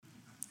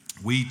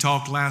We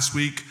talked last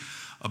week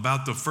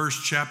about the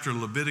first chapter of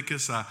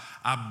Leviticus.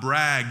 I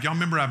bragged. Y'all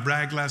remember I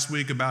bragged last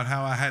week about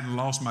how I hadn't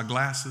lost my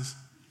glasses?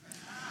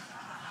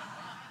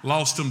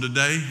 Lost them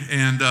today,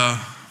 and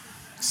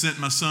sent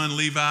my son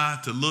Levi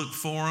to look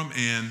for them,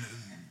 and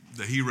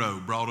the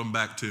hero brought them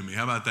back to me.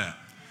 How about that?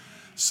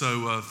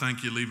 So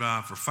thank you,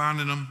 Levi, for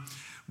finding them.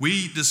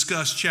 We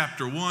discussed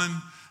chapter 1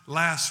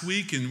 last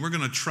week, and we're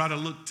going to try to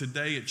look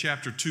today at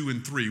chapter 2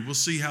 and 3. We'll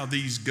see how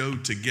these go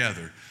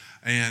together.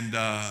 And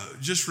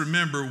just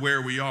remember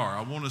where we are.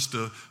 I want us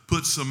to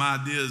put some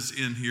ideas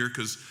in here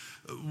because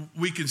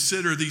we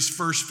consider these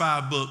first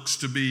 5 books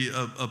to be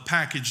a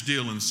package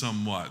deal in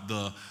somewhat.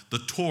 The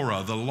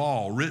Torah, the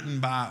law written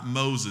by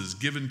Moses,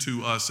 given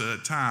to us at a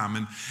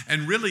time.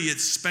 And really it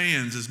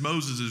spans, as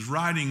Moses is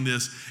writing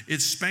this,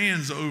 it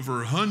spans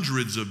over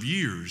hundreds of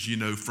years,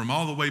 from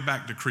all the way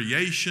back to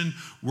creation,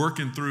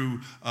 working through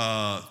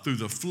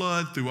the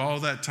flood, through all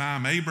that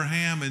time,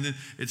 Abraham, and then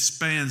it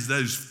spans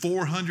those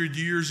 400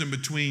 years in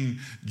between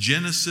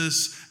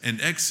Genesis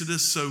and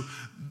Exodus. So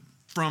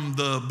from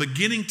the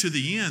beginning to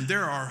the end,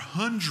 there are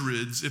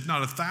hundreds, if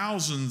not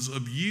thousands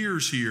of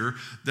years here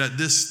that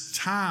this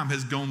time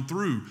has gone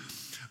through.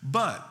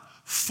 But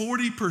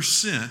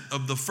 40%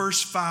 of the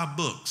first 5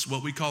 books,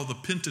 what we call the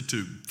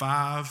Pentateuch,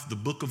 the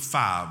book of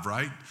 5,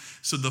 right?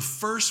 So the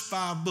first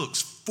 5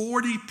 books,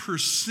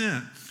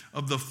 40%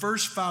 of the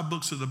first 5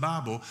 books of the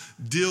Bible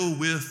deal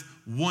with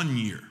 1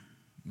 year.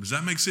 Does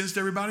that make sense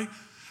to everybody?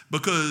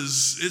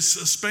 Because it's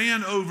a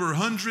span over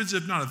hundreds,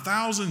 if not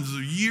thousands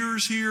of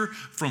years here,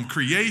 from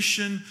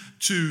creation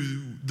to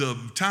the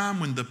time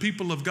when the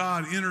people of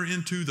God enter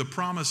into the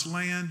promised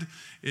land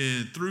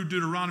through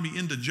Deuteronomy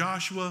into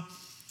Joshua.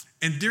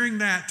 And during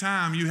that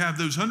time, you have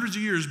those hundreds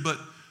of years, but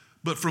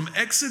from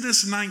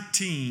Exodus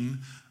 19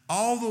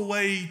 all the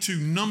way to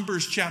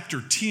Numbers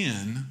chapter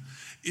 10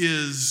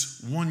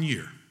 is 1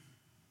 year.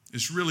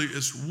 It's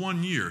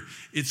 1 year.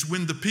 It's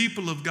when the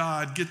people of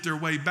God get their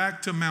way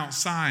back to Mount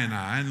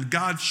Sinai and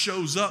God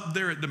shows up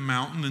there at the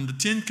mountain and the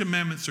 10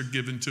 commandments are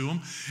given to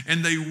them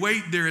and they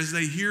wait there as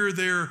they hear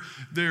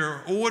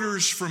their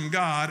orders from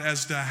God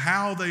as to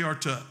how they are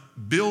to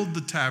build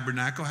the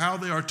tabernacle, how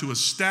they are to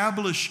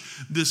establish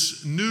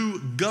this new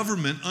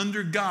government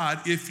under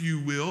God, if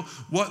you will,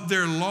 what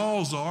their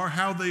laws are,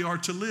 how they are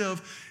to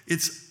live.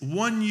 It's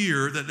 1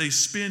 year that they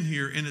spend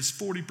here, and it's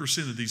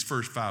 40% of these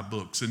first 5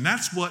 books. And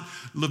that's what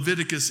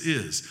Leviticus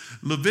is.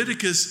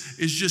 Leviticus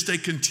is just a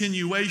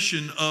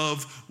continuation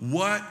of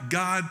what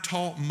God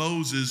taught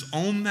Moses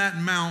on that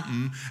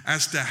mountain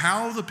as to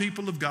how the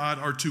people of God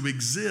are to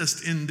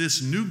exist in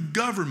this new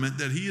government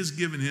that he has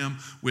given him,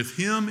 with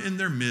him in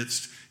their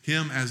midst,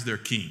 him as their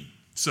king.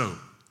 So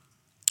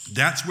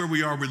that's where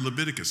we are with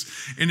Leviticus.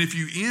 And if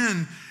you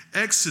end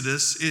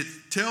Exodus, it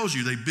tells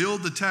you they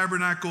build the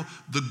tabernacle,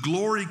 the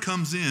glory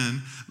comes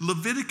in.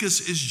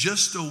 Leviticus is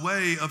just a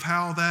way of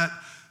how that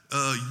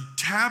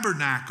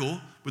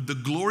tabernacle with the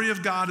glory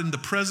of God and the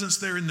presence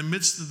there in the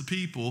midst of the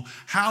people,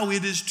 how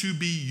it is to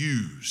be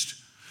used.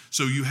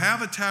 So you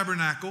have a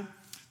tabernacle.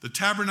 The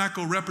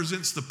tabernacle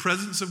represents the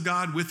presence of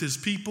God with his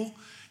people.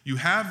 You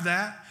have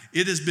that.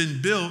 It has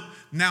been built.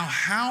 Now,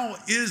 how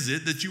is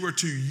it that you are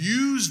to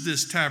use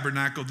this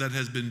tabernacle that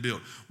has been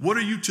built? What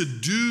are you to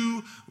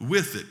do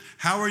with it?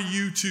 How are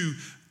you to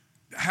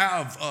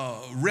have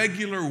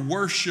regular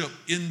worship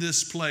in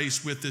this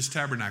place with this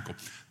tabernacle?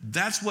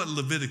 That's what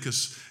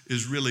Leviticus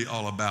is really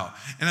all about.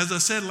 And as I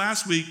said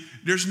last week,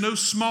 there's no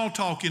small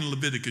talk in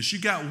Leviticus. You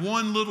got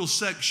one little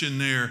section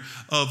there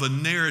of a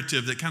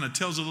narrative that kind of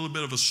tells a little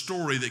bit of a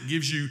story that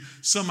gives you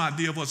some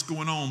idea of what's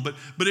going on.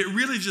 But it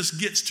really just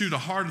gets to the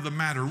heart of the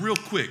matter real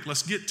quick.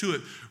 Let's get to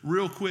it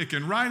real quick.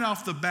 And right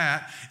off the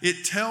bat,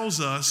 it tells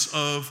us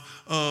of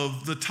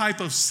the type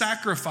of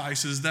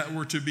sacrifices that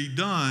were to be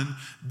done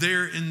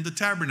there in the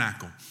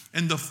tabernacle.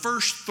 And the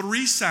first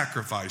 3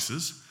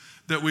 sacrifices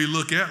that we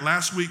look at.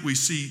 Last week we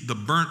see the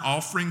burnt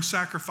offering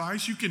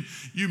sacrifice.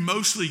 You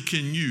mostly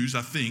can use,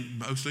 I think,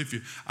 mostly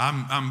if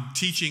I'm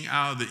teaching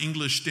out of the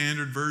English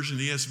Standard Version,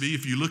 ESV.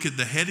 If you look at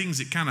the headings,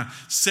 it kind of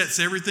sets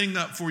everything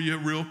up for you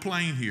real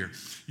plain here.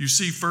 You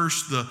see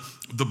first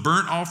the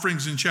burnt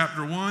offerings in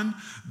chapter 1,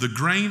 the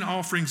grain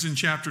offerings in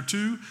chapter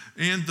 2,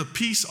 and the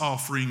peace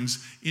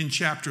offerings in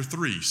chapter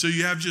 3. So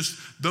you have just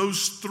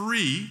those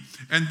 3,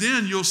 and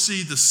then you'll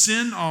see the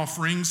sin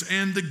offerings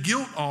and the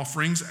guilt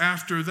offerings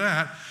after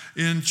that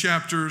in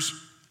chapters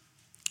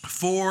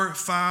 4,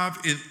 5,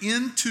 and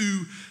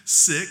into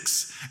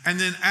 6. And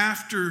then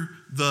after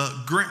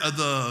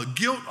the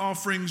guilt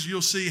offerings,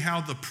 you'll see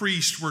how the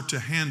priests were to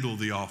handle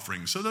the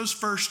offerings. So those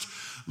first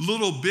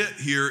little bit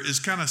here is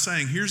kind of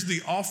saying, here's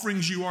the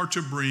offerings you are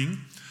to bring.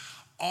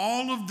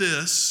 All of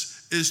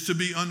this is to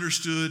be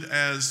understood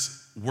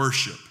as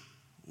worship.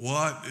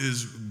 What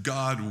is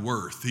God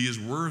worth? He is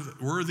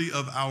worthy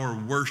of our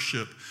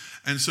worship.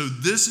 And so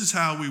this is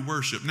how we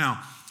worship.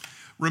 Now,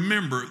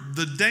 remember,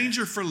 the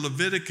danger for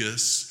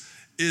Leviticus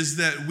is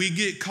that we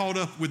get caught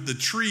up with the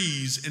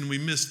trees and we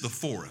miss the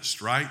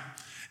forest, right?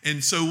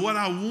 And so what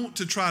I want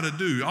to try to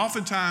do,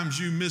 oftentimes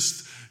you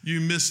miss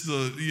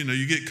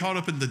you get caught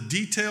up in the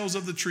details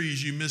of the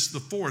trees, you miss the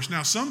forest.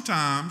 Now,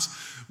 sometimes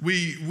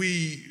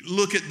we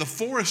look at the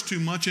forest too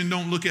much and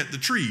don't look at the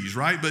trees,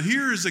 right? But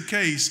here is a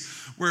case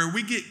where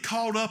we get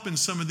caught up in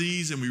some of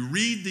these and we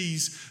read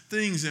these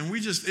things and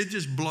it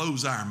just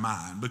blows our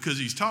mind, because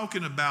he's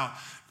talking about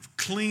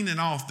cleaning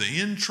off the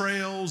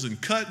entrails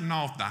and cutting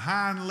off the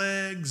hind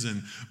legs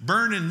and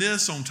burning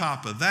this on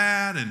top of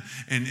that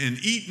and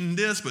eating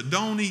this but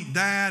don't eat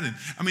that. And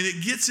I mean,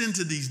 it gets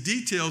into these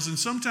details, and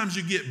sometimes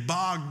you get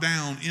bogged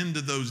down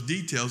into those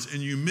details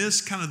and you miss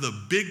kind of the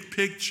big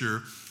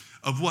picture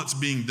of what's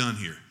being done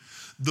here.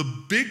 The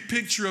big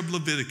picture of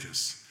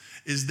Leviticus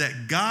is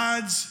that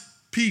God's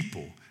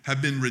people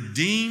have been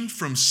redeemed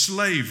from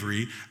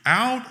slavery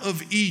out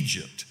of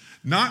Egypt,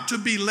 not to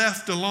be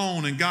left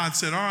alone. And God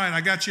said, all right, I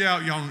got you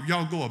out,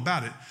 y'all go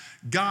about it.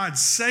 God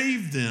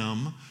saved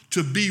them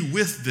to be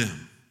with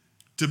them,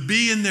 to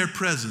be in their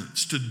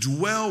presence, to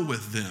dwell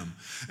with them.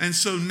 And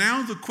so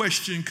now the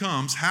question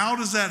comes, how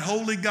does that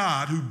holy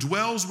God who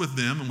dwells with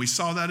them, and we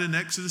saw that in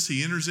Exodus,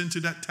 he enters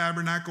into that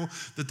tabernacle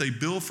that they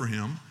built for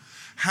him.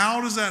 How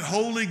does that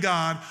holy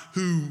God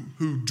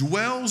who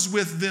dwells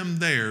with them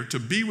there to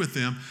be with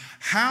them,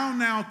 how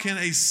now can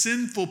a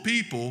sinful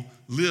people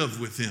live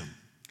with him?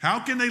 How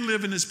can they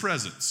live in his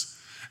presence?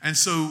 And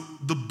so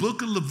the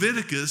book of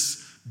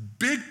Leviticus,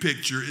 big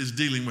picture, is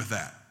dealing with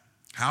that.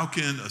 How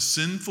can a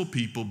sinful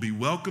people be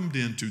welcomed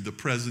into the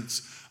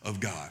presence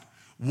of God?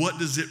 What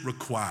does it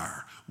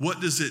require? What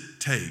does it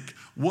take?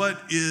 What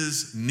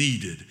is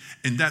needed?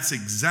 And that's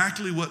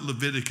exactly what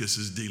Leviticus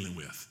is dealing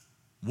with.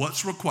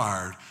 What's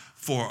required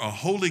for a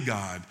holy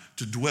God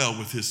to dwell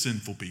with his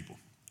sinful people?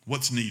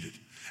 What's needed?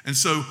 And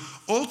so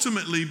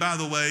ultimately, by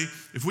the way,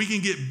 if we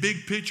can get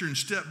big picture and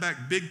step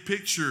back big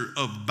picture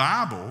of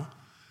Bible,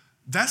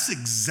 that's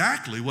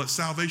exactly what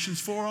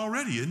salvation's for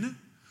already, isn't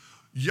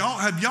it?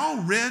 Have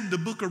y'all read the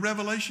book of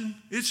Revelation?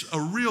 It's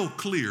a real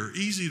clear,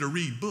 easy to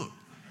read book.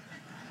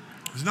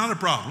 It's not a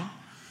problem.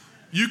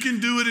 You can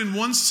do it in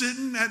one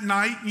sitting at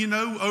night,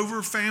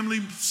 over family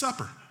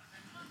supper.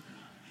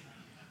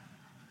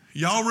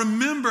 Y'all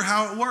remember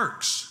how it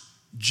works.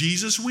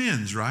 Jesus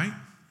wins, right?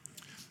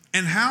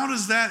 And how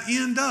does that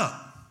end up?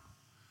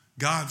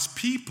 God's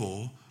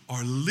people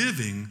are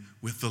living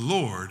with the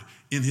Lord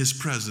in his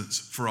presence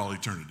for all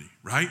eternity,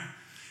 right?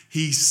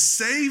 He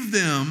saved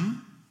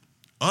them,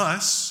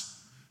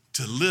 us,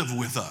 to live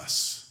with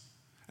us.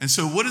 And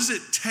so what does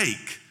it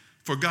take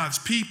for God's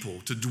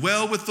people to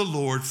dwell with the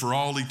Lord for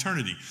all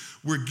eternity?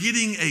 We're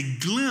getting a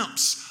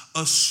glimpse,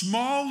 a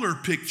smaller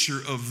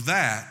picture of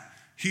that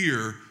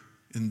here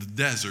in the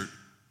desert,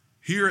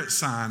 here at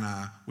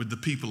Sinai with the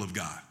people of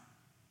God.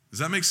 Does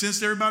that make sense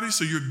to everybody?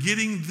 So you're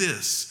getting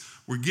this.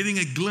 We're getting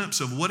a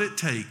glimpse of what it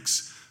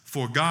takes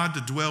for God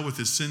to dwell with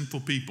his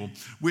sinful people,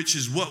 which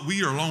is what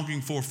we are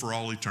longing for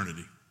all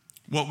eternity.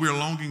 What we're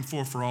longing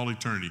for all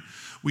eternity.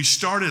 We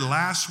started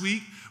last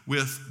week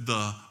with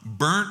the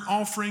burnt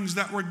offerings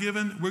that were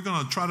given. We're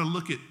going to try to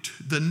look at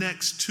the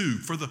next two.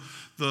 For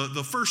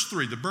the first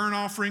three, the burnt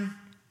offering,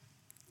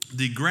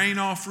 the grain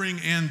offering,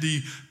 and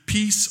the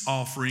peace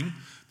offering,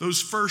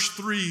 those first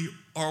three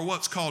are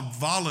what's called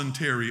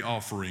voluntary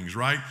offerings,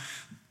 right?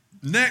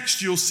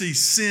 Next, you'll see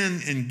sin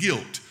and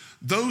guilt.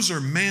 Those are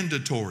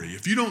mandatory.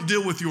 If you don't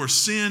deal with your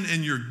sin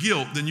and your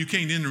guilt, then you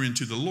can't enter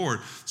into the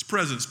Lord's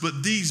presence.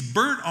 But these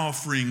burnt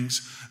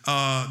offerings,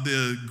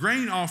 the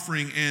grain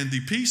offering and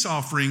the peace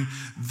offering,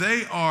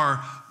 they are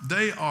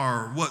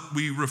what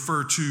we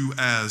refer to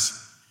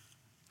as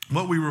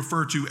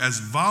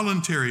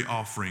voluntary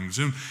offerings.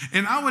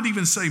 And I would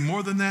even say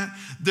more than that,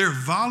 they're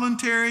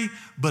voluntary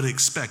but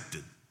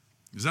expected.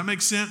 Does that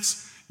make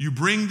sense? You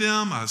bring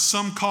them,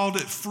 some called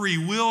it free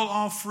will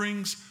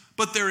offerings,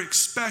 but they're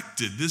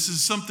expected. This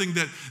is something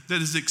that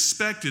is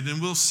expected,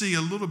 and we'll see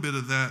a little bit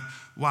of that.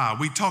 Wow,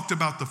 we talked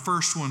about the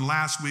first one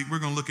last week. We're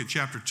going to look at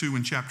chapter 2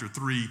 and chapter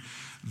 3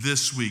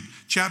 this week.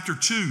 Chapter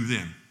 2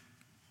 then.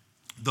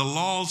 The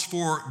laws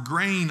for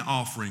grain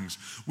offerings.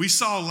 We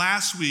saw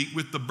last week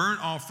with the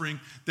burnt offering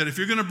that if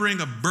you're going to bring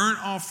a burnt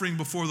offering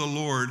before the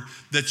Lord,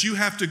 that you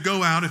have to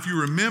go out, if you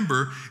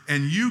remember,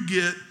 and you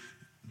get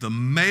the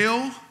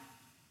male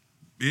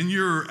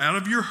out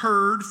of your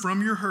herd,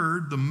 from your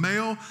herd, the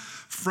male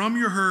from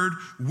your herd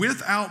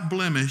without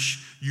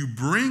blemish. You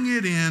bring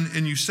it in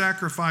and you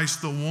sacrifice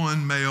the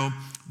one male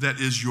that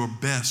is your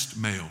best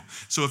male.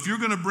 So if you're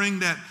going to bring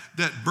that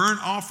burnt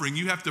offering,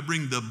 you have to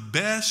bring the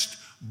best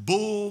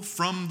bull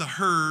from the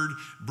herd,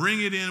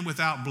 bring it in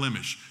without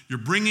blemish. You're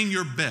bringing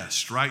your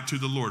best, right, to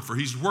the Lord, for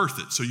he's worth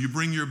it. So you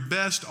bring your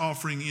best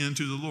offering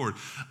into the Lord.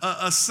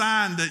 A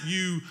sign that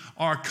you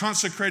are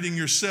consecrating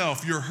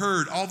yourself, your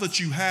herd, all that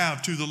you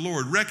have to the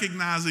Lord,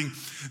 recognizing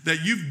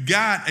that you've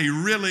got a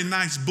really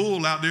nice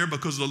bull out there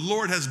because the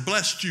Lord has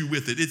blessed you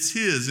with it. It's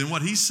his. And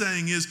what he's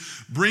saying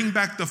is, bring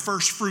back the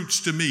first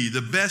fruits to me,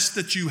 the best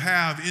that you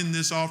have in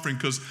this offering,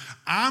 because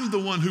I'm the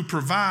one who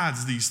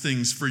provides these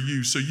things for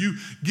you. So you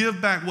give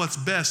back what's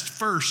best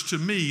first to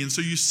me. And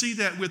so you see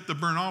that with the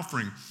burnt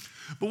offering.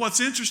 But what's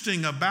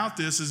interesting about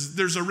this is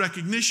there's a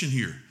recognition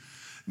here.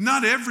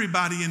 not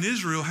everybody in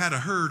Israel had a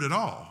herd at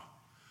all.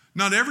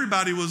 Not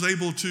everybody was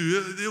able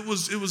to, it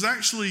was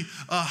actually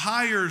a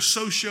higher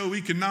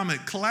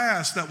socioeconomic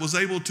class that was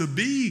able to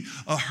be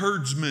a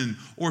herdsman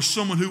or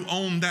someone who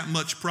owned that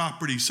much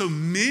property. So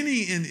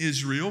many in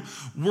Israel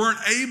weren't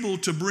able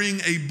to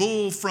bring a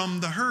bull from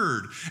the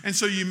herd. And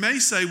so you may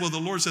say, well, the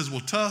Lord says,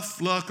 well,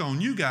 tough luck on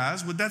you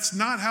guys, but that's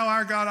not how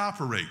our God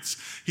operates.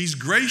 He's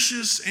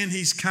gracious and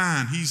he's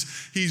kind.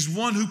 He's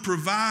one who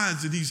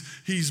provides, and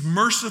he's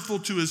merciful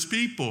to his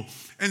people.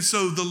 And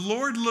so the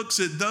Lord looks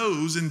at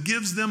those and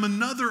gives them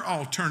another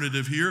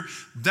alternative here.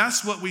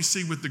 That's what we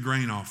see with the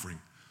grain offering.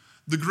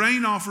 The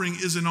grain offering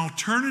is an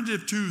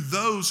alternative to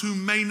those who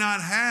may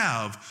not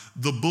have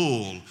the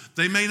bull.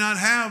 They may not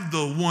have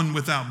the one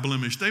without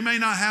blemish. They may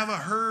not have a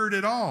herd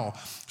at all.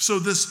 So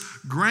this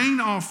grain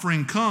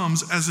offering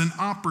comes as an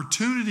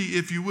opportunity,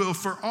 if you will,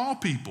 for all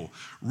people.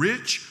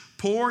 Rich,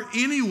 poor,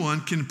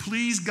 anyone can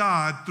please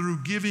God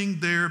through giving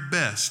their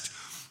best.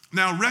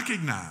 Now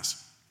recognize,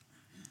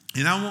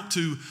 and I want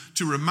to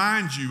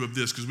remind you of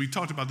this because we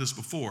talked about this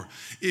before.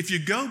 If you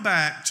go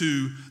back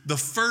to the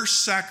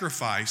first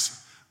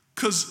sacrifice,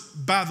 because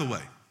by the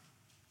way,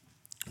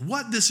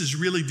 what this is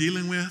really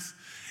dealing with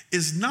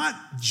is not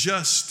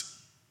just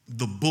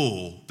the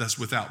bull that's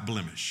without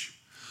blemish.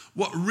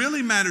 What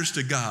really matters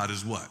to God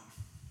is what?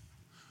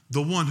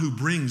 The one who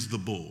brings the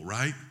bull,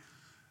 right?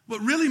 What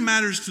really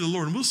matters to the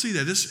Lord, and we'll see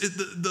that,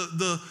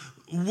 the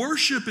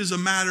worship is a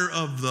matter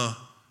of the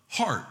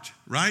heart,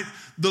 right?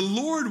 The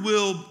Lord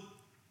will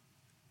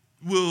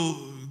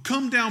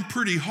come down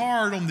pretty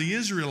hard on the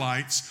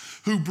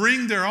Israelites who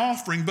bring their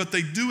offering, but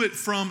they do it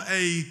from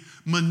a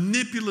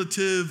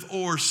manipulative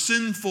or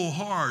sinful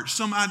heart,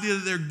 some idea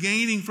that they're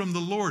gaining from the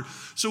Lord.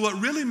 So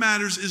what really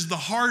matters is the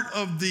heart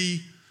of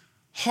the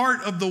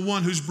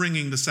one who's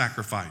bringing the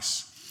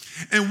sacrifice.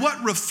 And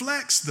what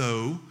reflects,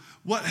 though,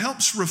 what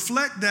helps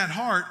reflect that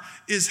heart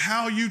is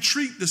how you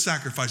treat the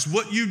sacrifice,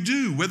 what you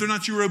do, whether or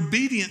not you're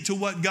obedient to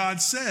what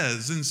God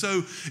says. And so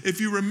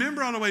if you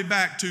remember all the way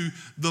back to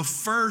the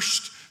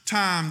first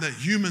time that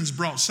humans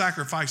brought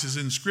sacrifices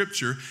in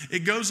Scripture, it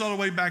goes all the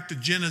way back to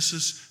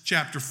Genesis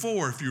chapter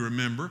 4, if you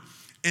remember.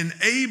 And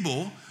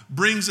Abel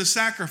brings a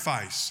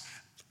sacrifice.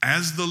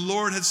 As the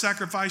Lord had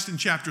sacrificed in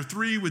chapter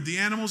 3 with the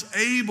animals,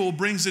 Abel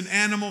brings an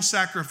animal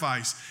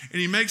sacrifice. And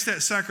he makes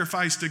that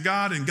sacrifice to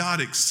God, and God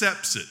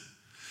accepts it.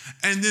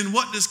 And then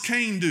what does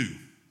Cain do?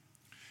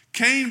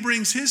 Cain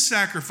brings his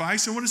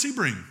sacrifice, and what does he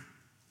bring?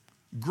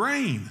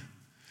 Grain.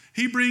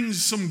 He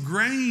brings some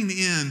grain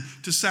in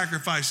to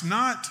sacrifice,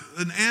 not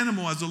an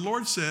animal, as the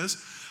Lord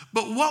says.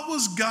 But what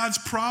was God's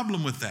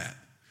problem with that?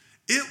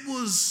 It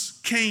was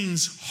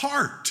Cain's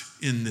heart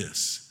in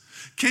this.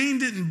 Cain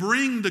didn't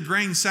bring the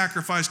grain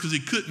sacrifice because he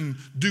couldn't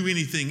do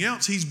anything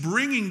else. He's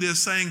bringing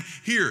this saying,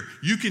 here,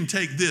 you can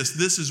take this.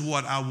 This is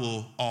what I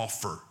will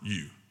offer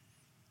you.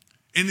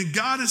 And then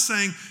God is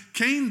saying,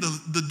 Cain,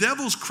 the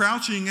devil's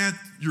crouching at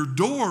your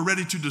door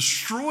ready to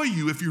destroy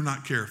you if you're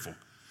not careful.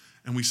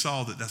 And we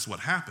saw that that's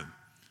what happened.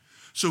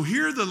 So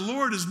here the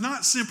Lord is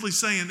not simply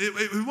saying,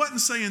 it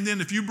wasn't saying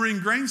then if you bring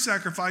grain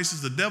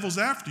sacrifices, the devil's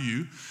after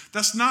you.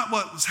 That's not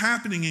what was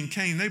happening in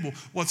Cain and Abel.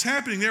 What's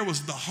happening there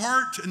was the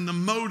heart and the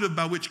motive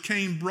by which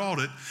Cain brought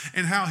it,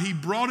 and how he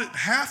brought it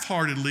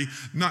half-heartedly,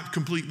 not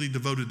completely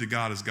devoted to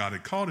God as God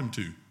had called him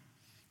to.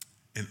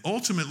 And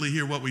ultimately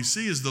here what we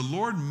see is the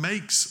Lord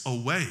makes a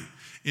way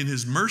in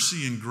his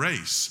mercy and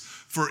grace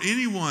for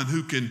anyone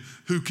who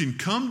can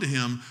come to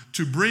him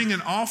to bring an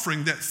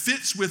offering that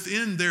fits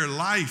within their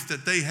life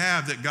that they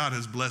have, that God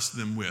has blessed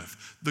them with.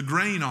 The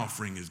grain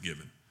offering is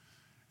given.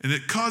 And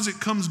because it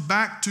comes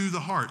back to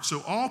the heart.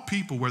 So all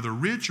people, whether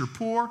rich or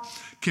poor,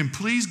 can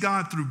please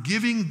God through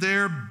giving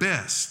their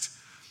best.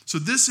 So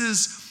this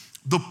is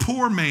the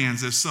poor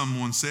man's, as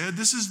someone said,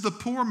 this is the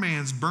poor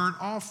man's burnt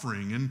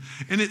offering.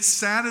 And it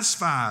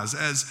satisfies,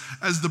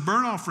 as the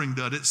burnt offering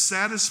does, it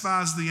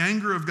satisfies the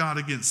anger of God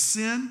against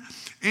sin,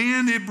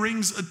 and it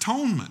brings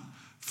atonement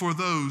for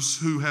those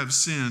who have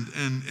sinned.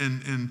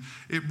 And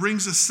it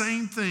brings the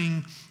same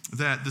thing,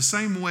 that the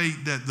same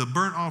weight that the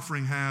burnt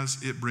offering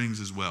has, it brings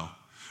as well.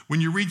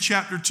 When you read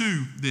chapter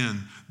 2,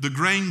 then, the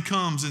grain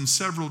comes in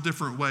several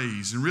different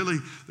ways. And really,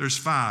 there's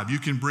 5. You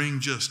can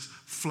bring just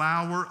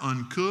flour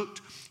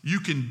uncooked. You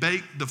can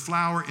bake the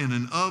flour in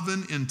an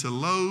oven into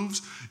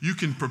loaves. You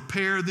can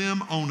prepare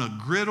them on a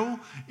griddle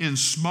in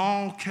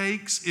small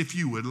cakes if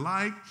you would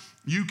like.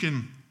 You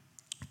can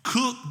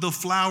cook the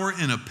flour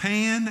in a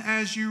pan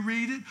as you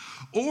read it,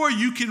 or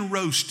you can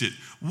roast it.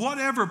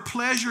 Whatever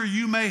pleasure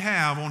you may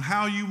have on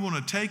how you want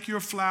to take your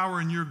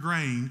flour and your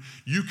grain,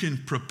 you can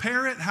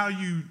prepare it how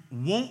you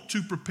want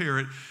to prepare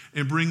it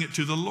and bring it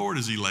to the Lord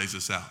as he lays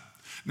us out.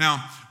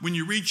 Now, when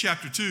you read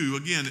chapter 2,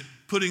 again,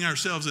 putting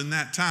ourselves in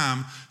that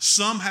time,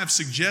 some have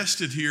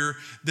suggested here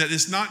that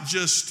it's not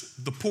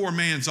just the poor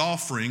man's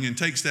offering and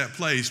takes that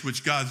place,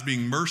 which God's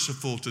being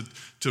merciful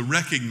to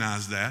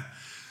recognize that.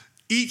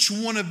 Each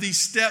one of these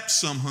steps,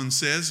 someone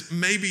says,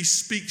 maybe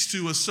speaks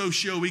to a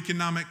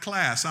socioeconomic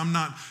class. I'm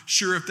not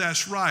sure if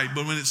that's right,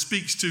 but when it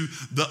speaks to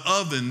the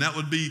oven, that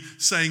would be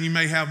saying you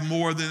may have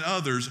more than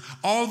others,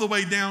 all the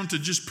way down to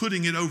just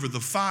putting it over the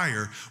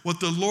fire. What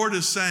the Lord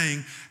is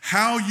saying,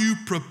 how you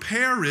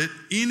prepare it,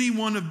 any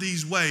one of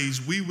these ways,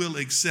 we will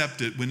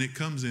accept it when it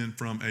comes in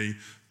from a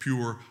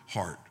pure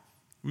heart.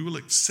 We will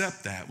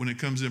accept that when it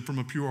comes in from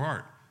a pure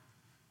heart.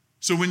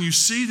 So when you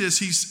see this,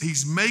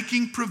 he's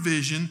making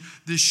provision.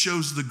 This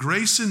shows the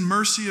grace and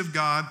mercy of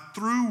God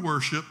through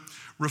worship,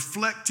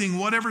 reflecting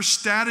whatever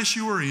status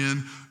you are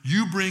in.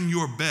 You bring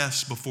your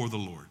best before the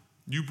Lord.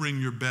 You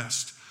bring your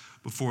best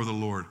before the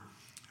Lord.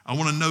 I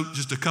want to note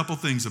just a couple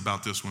things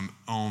about this one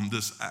on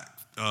this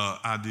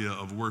idea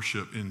of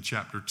worship in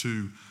chapter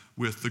 2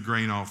 with the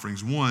grain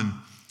offerings. One,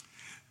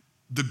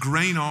 the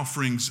grain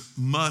offerings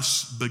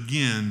must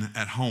begin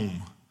at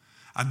home.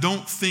 I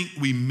don't think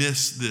we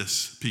miss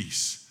this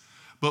piece.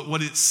 But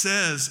what it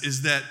says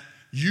is that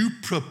you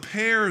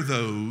prepare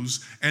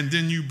those and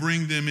then you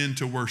bring them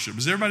into worship.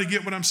 Does everybody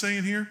get what I'm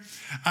saying here?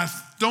 I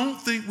don't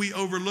think we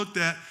overlook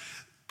that.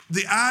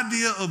 The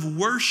idea of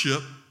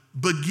worship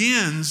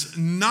begins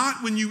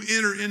not when you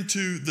enter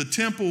into the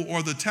temple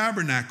or the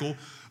tabernacle,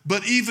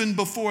 but even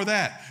before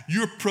that.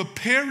 You're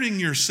preparing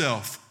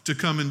yourself to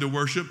come into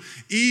worship,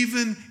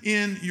 even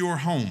in your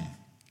home.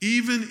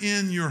 Even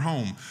in your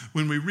home.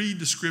 When we read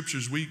the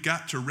scriptures, we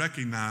got to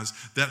recognize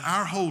that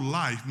our whole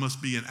life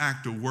must be an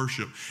act of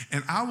worship.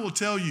 And I will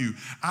tell you,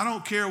 I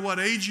don't care what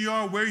age you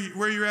are,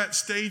 where you're at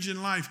stage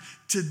in life,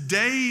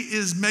 today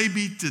is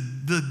maybe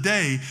the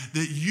day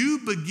that you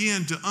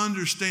begin to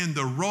understand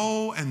the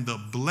role and the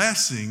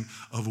blessing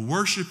of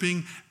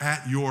worshiping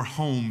at your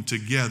home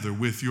together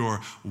with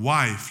your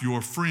wife,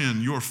 your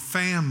friend, your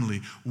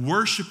family,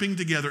 worshiping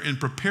together and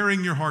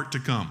preparing your heart to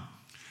come.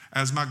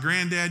 As my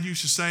granddad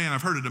used to say, and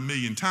I've heard it a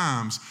million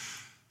times,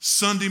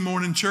 Sunday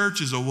morning church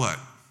is a what?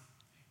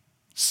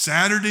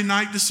 Saturday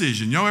night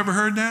decision. Y'all ever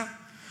heard that?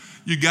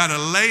 You got to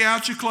lay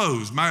out your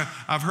clothes.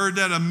 I've heard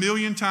that a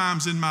million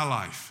times in my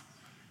life.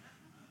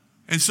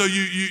 And so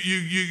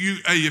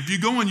if you're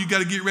going, you got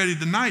to get ready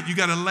tonight. You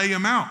got to lay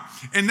them out.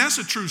 And that's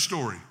a true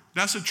story.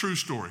 That's a true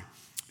story.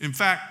 In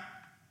fact,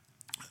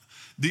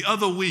 the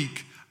other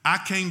week,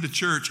 I came to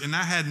church and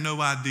I had no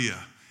idea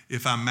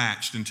if I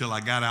matched until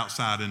I got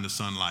outside in the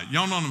sunlight.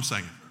 Y'all know what I'm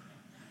saying?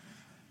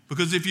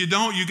 Because if you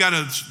don't, you got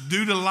to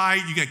do the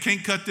light. You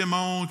can't cut them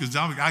on because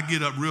I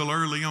get up real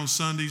early on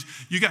Sundays.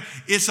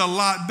 It's a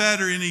lot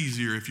better and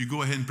easier if you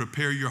go ahead and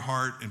prepare your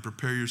heart and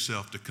prepare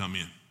yourself to come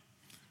in.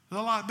 It's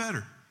a lot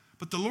better.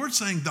 But the Lord's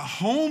saying the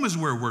home is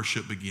where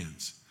worship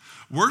begins.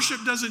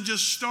 Worship doesn't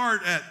just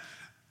start at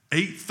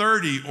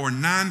 8:30 or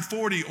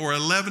 9:40 or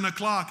 11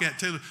 o'clock at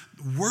Taylor.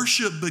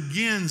 Worship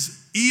begins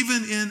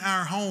even in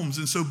our homes.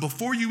 And so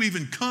before you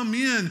even come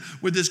in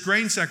with this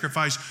grain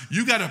sacrifice,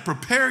 you got to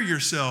prepare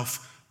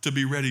yourself to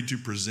be ready to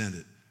present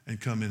it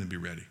and come in and be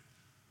ready.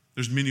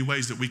 There's many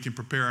ways that we can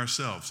prepare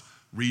ourselves.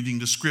 Reading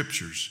the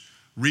scriptures,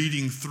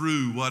 reading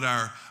through what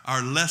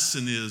our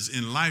lesson is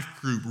in life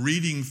group,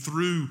 reading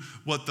through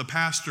what the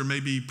pastor may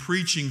be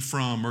preaching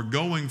from or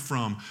going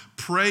from,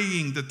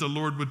 praying that the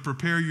Lord would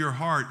prepare your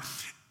heart.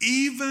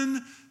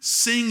 Even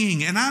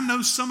singing, and I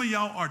know some of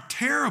y'all are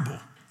terrible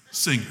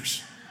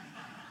singers.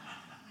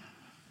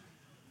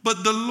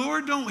 But the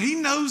Lord He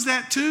knows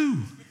that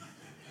too.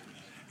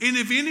 And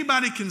if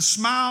anybody can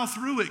smile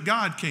through it,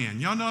 God can.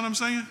 Y'all know what I'm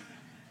saying?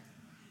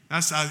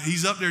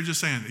 He's up there just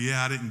saying,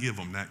 yeah, I didn't give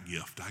them that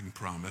gift. I can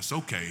promise.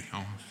 Okay.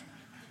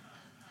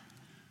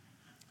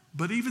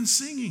 But even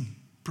singing,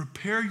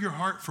 prepare your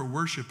heart for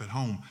worship at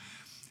home.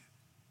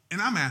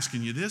 And I'm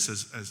asking you this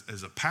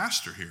as a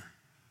pastor here.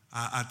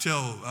 I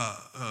tell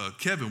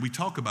Kevin, we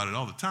talk about it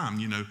all the time.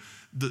 You know,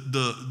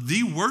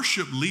 the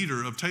worship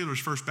leader of Taylor's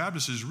First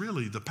Baptist is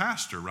really the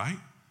pastor, right?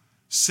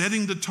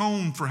 Setting the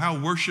tone for how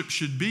worship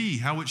should be,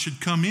 how it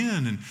should come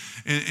in.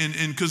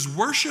 And because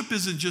worship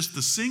isn't just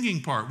the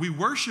singing part. We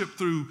worship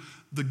through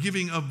the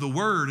giving of the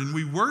word, and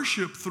we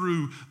worship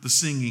through the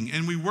singing,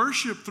 and we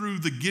worship through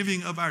the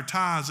giving of our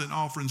tithes and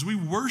offerings. We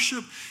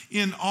worship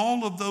in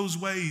all of those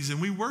ways, and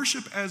we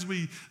worship as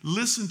we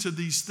listen to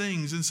these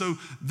things. And so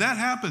that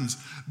happens.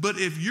 But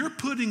if you're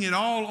putting it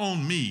all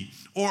on me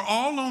or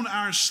all on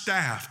our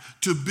staff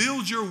to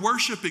build your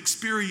worship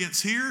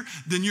experience here,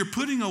 then you're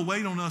putting a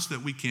weight on us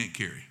that we can't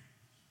carry.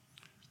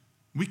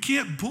 We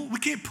can't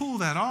pull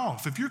that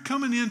off. If you're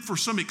coming in for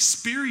some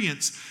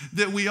experience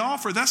that we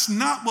offer, that's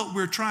not what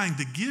we're trying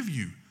to give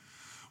you.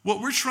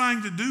 What we're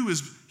trying to do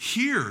is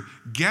here,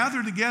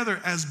 gather together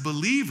as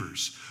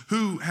believers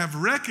who have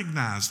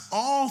recognized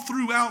all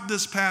throughout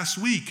this past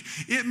week,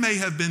 it may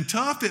have been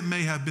tough, it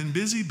may have been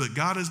busy, but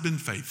God has been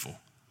faithful.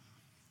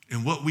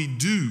 And what we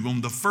do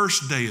on the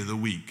first day of the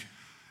week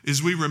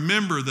is we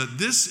remember that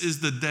this is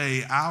the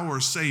day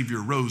our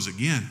Savior rose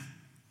again.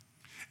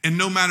 And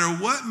no matter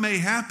what may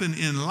happen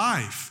in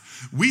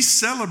life, we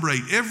celebrate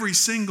every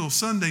single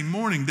Sunday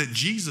morning that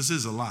Jesus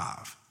is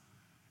alive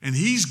and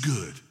He's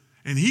good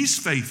and He's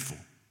faithful.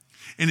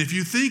 And if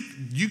you think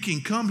you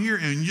can come here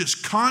and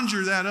just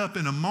conjure that up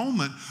in a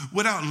moment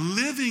without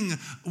living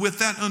with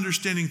that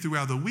understanding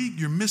throughout the week,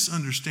 you're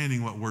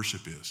misunderstanding what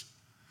worship is.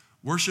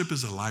 Worship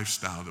is a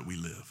lifestyle that we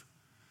live.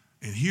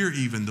 And here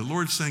even, the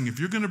Lord's saying, if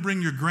you're going to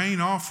bring your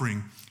grain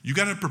offering, you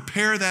got to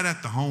prepare that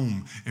at the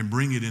home and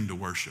bring it into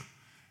worship.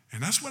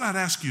 And that's what I'd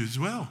ask you as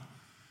well.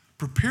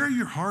 Prepare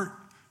your heart.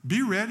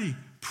 Be ready.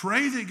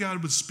 Pray that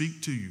God would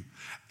speak to you.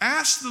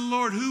 Ask the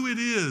Lord who it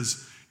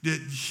is that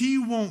he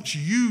wants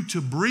you to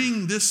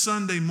bring this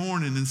Sunday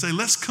morning and say,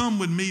 let's come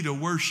with me to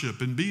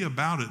worship and be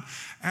about it.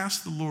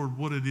 Ask the Lord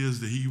what it is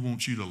that he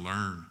wants you to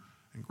learn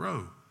and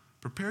grow.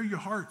 Prepare your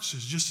hearts,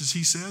 just as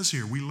he says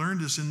here. We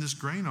learned this in this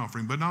grain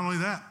offering. But not only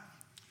that,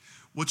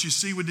 what you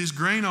see with this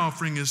grain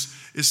offering is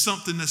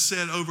something that's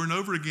said over and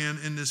over again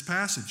in this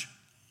passage.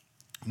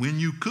 When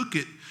you cook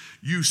it,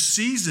 you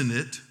season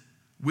it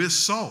with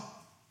salt,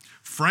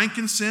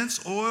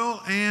 frankincense,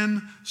 oil,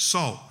 and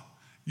salt.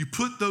 You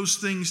put those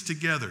things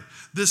together.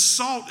 This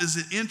salt is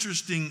an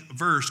interesting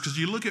verse because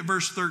you look at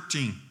verse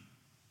 13.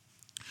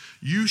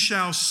 You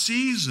shall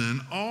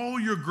season all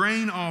your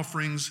grain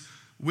offerings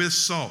with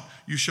salt.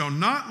 You shall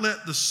not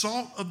let the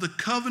salt of the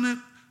covenant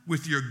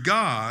with your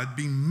God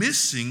be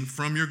missing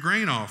from your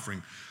grain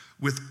offering.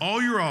 With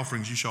all your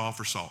offerings you shall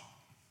offer salt.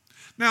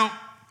 Now,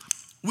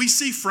 we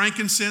see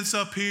frankincense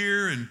up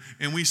here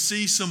and we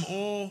see some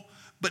oil,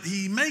 but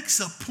he makes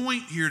a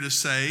point here to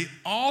say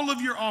all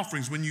of your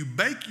offerings, when you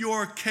bake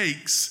your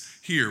cakes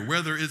here,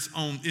 whether it's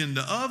in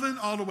the oven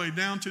all the way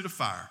down to the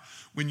fire,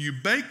 when you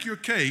bake your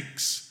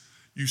cakes,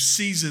 you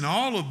season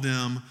all of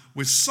them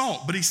with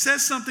salt. But he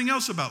says something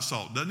else about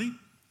salt, doesn't he?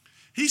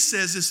 He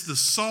says it's the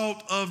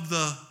salt of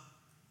the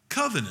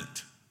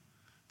covenant,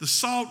 the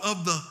salt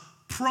of the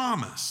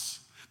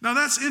promise. Now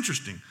that's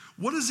interesting.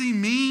 What does he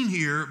mean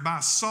here by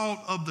salt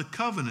of the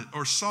covenant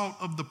or salt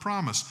of the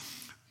promise?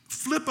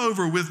 Flip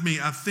over with me,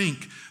 I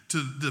think, to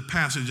the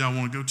passage I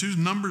want to go to,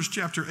 Numbers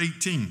chapter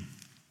 18.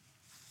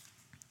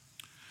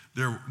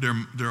 They're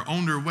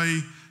on their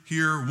way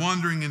here,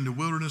 wandering in the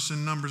wilderness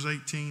in Numbers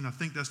 18. I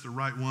think that's the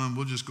right one.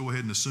 We'll just go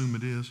ahead and assume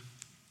it is.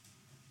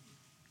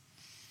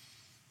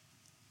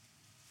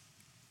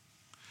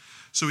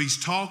 So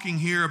he's talking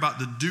here about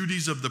the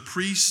duties of the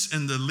priests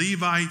and the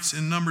Levites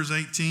in Numbers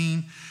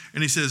 18.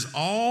 And he says,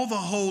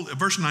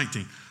 verse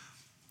 19,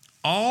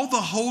 all the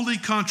holy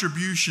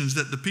contributions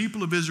that the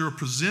people of Israel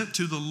present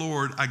to the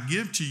Lord, I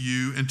give to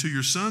you and to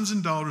your sons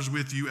and daughters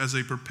with you as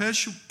a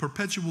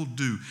perpetual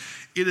due.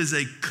 It is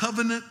a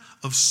covenant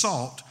of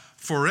salt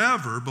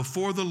forever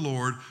before the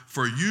Lord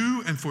for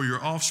you and for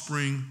your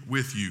offspring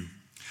with you.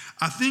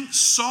 I think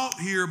salt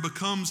here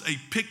becomes a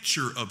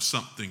picture of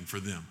something for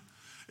them.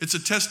 It's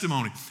a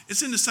testimony.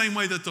 It's in the same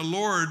way that the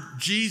Lord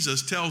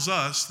Jesus tells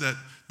us that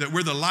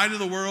we're the light of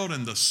the world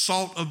and the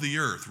salt of the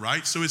earth,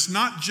 right? So it's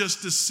not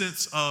just a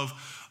sense of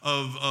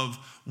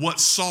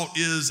what salt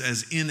is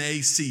as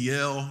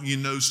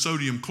NaCl,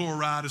 sodium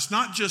chloride. It's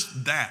not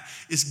just that.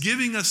 It's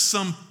giving us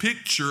some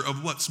picture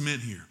of what's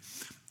meant here.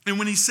 And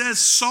when he says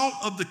salt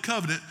of the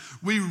covenant,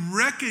 we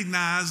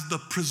recognize the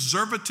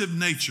preservative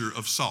nature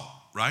of salt,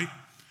 right?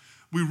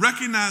 We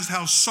recognize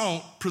how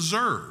salt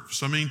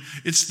preserves. I mean,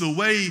 it's the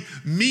way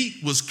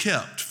meat was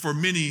kept for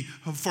many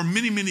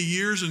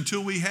years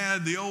until we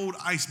had the old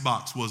ice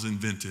box was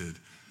invented.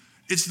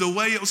 It's the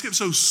way it was kept.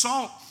 So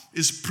salt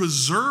is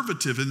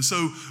preservative. And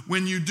so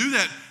when you do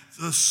that,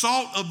 the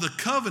salt of the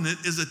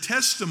covenant is a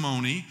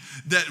testimony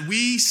that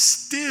we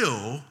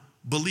still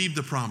believe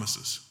the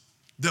promises.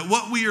 That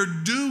what we are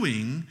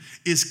doing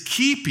is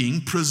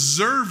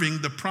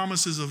preserving the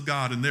promises of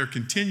God, and they're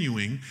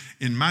continuing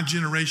in my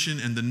generation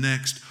and the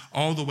next,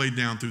 all the way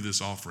down through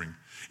this offering.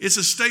 It's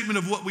a statement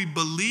of what we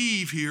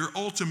believe here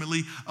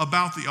ultimately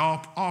about the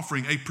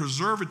offering, a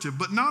preservative.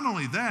 But not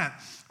only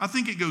that, I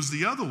think it goes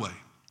the other way.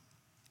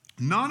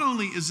 Not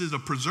only is it a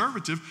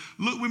preservative,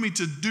 look with me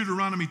to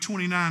Deuteronomy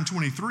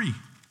 29:23.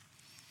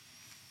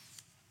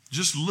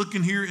 Just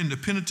looking here in the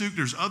Pentateuch,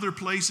 there's other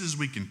places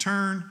we can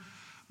turn.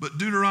 But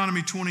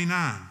Deuteronomy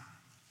 29,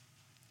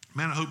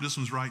 man, I hope this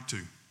one's right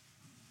too.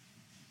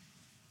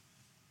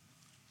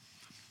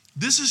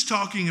 This is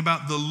talking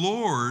about the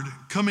Lord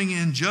coming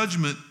in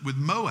judgment with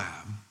Moab.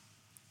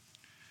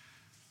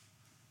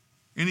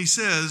 And he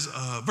says,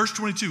 verse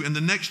 22, and the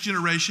next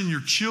generation,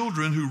 your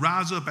children who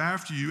rise up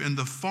after you, and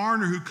the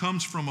foreigner who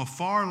comes from a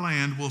far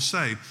land will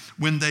say,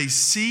 when they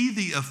see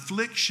the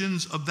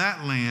afflictions of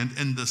that land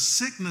and the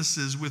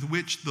sicknesses with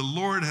which the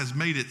Lord has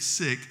made it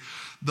sick,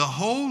 the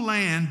whole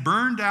land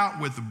burned out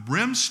with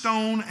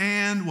brimstone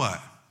and what?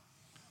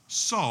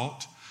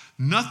 Salt.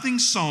 Nothing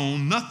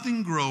sown,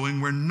 nothing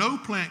growing, where no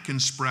plant can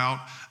sprout,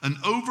 an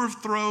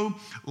overthrow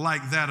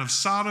like that of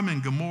Sodom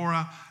and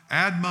Gomorrah,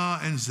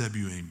 Admah and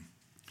Zeboim.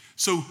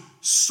 So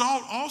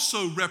salt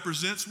also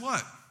represents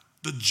what?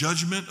 The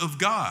judgment of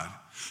God.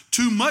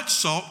 Too much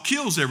salt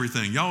kills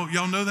everything.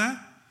 Y'all know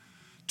that?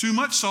 Too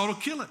much salt will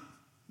kill it.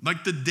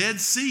 Like the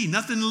Dead Sea,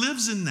 nothing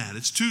lives in that.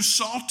 It's too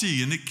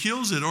salty and it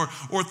kills it.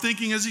 Or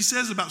thinking, as he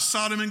says, about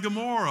Sodom and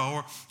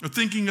Gomorrah, or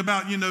thinking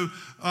about,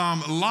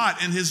 Lot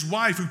and his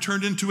wife who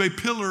turned into a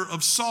pillar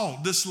of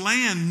salt. This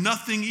land,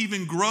 nothing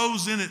even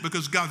grows in it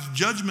because God's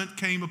judgment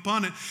came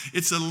upon it.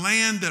 It's a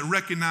land that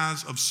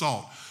recognizes of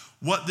salt.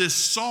 What this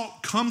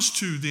salt comes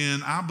to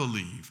then, I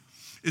believe,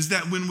 is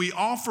that when we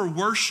offer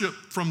worship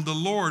from the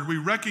Lord, we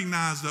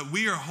recognize that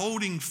we are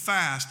holding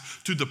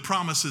fast to the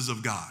promises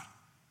of God.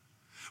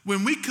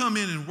 When we come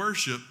in and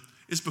worship,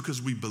 it's because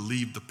we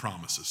believe the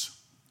promises,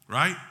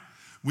 right?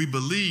 We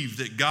believe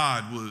that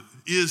God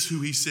is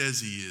who he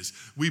says he is.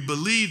 We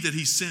believe that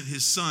he sent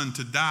his son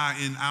to die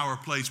in our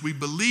place. We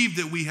believe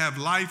that we have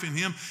life in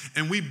him,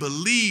 and we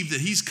believe that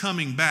he's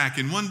coming back,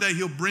 and one day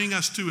he'll bring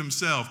us to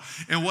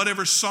himself. And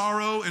whatever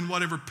sorrow and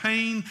whatever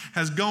pain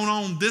has gone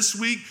on this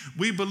week,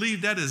 we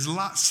believe that is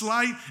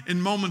slight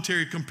and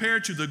momentary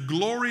compared to the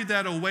glory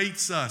that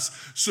awaits us.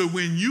 So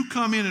when you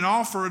come in and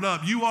offer it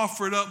up, you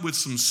offer it up with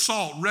some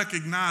salt,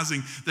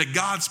 recognizing that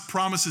God's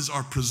promises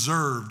are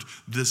preserved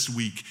this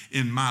week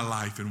in my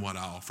life and what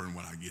I offer and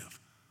what I give.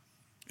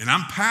 And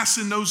I'm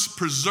passing those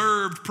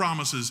preserved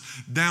promises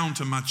down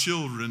to my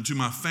children, to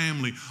my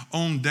family,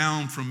 on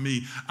down from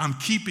me. I'm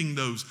keeping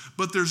those.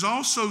 But there's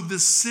also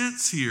this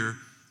sense here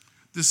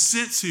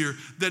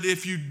that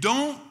if you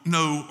don't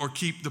know or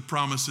keep the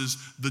promises,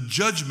 the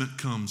judgment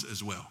comes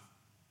as well.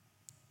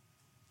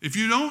 If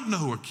you don't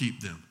know or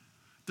keep them,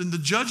 then the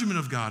judgment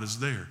of God is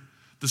there.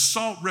 The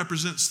salt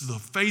represents the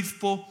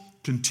faithful,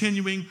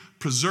 continuing,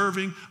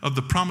 preserving of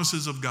the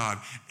promises of God.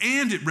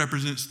 And it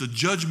represents the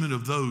judgment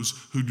of those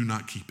who do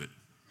not keep it.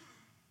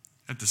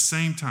 At the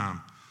same time,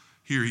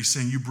 here he's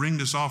saying you bring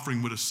this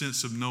offering with a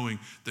sense of knowing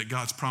that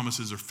God's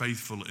promises are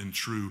faithful and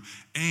true.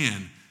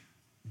 And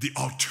the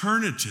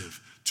alternative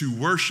to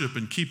worship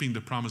and keeping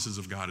the promises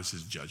of God is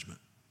his judgment.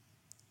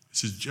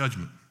 It's his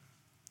judgment.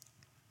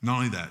 Not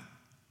only that,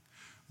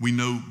 we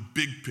know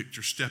big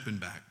picture, stepping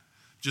back.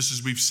 Just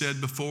as we've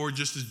said before,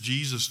 just as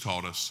Jesus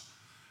taught us,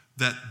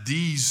 that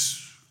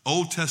these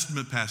Old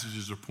Testament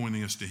passages are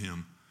pointing us to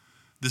him.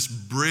 This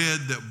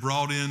bread that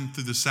brought in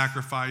through the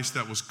sacrifice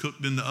that was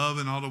cooked in the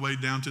oven all the way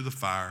down to the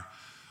fire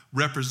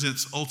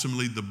represents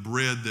ultimately the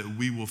bread that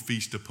we will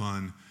feast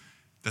upon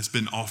that's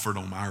been offered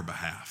on our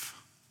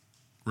behalf.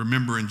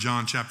 Remember in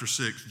John chapter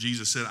 6,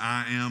 Jesus said,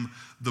 I am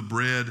the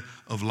bread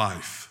of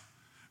life.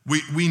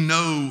 We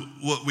know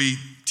what we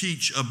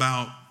teach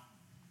about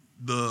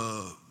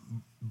the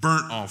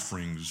burnt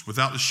offerings.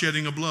 Without the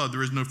shedding of blood,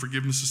 there is no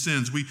forgiveness of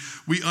sins.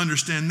 We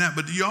understand that.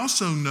 But you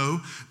also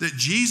know that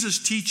Jesus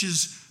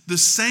teaches the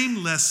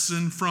same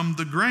lesson from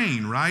the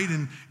grain, right?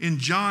 In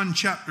John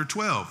chapter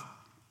 12.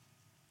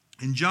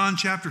 In John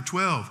chapter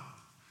 12,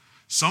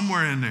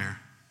 somewhere in there,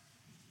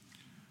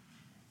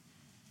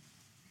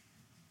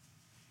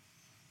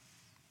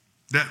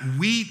 that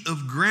wheat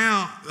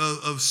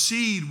of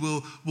seed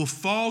will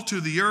fall to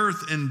the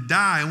earth and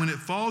die. And when it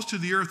falls to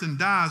the earth and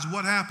dies,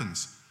 what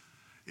happens?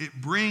 It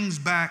brings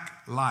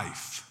back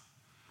life.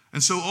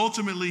 And so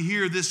ultimately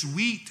here, this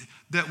wheat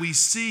that we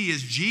see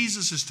as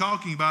Jesus is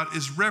talking about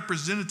is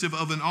representative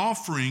of an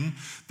offering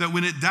that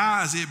when it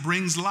dies, it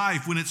brings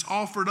life. When it's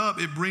offered up,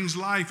 it brings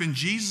life. And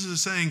Jesus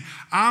is saying,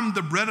 I'm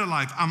the bread of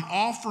life. I'm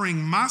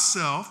offering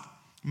myself.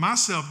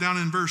 Down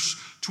in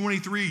verse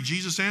 23,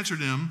 Jesus answered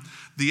him,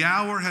 the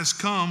hour has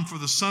come for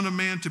the Son of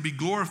Man to be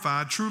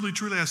glorified. Truly,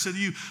 truly, I say to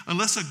you,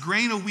 unless a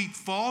grain of wheat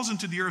falls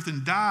into the earth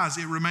and dies,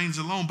 it remains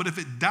alone. But if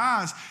it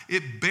dies,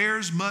 it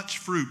bears much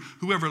fruit.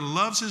 Whoever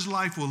loves his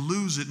life will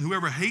lose it, and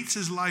whoever hates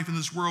his life in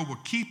this world will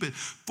keep it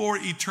for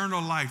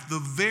eternal life. The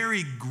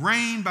very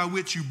grain by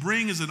which you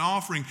bring as an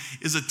offering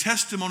is a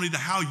testimony to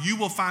how you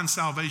will find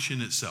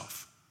salvation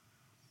itself.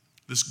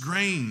 This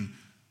grain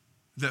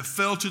that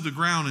fell to the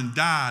ground and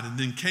died and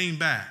then came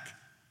back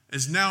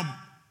is now,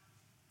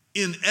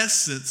 in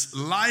essence,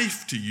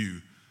 life to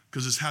you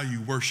because it's how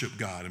you worship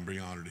God and bring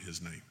honor to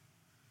his name.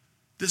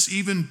 This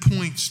even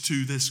points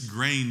to this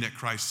grain that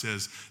Christ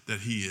says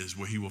that he is,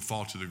 where he will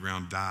fall to the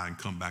ground, die, and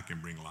come back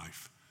and bring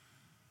life.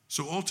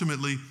 So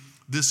ultimately,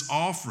 this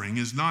offering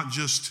is not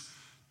just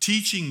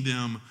teaching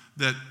them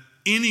that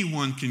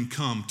anyone can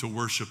come to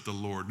worship the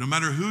Lord. No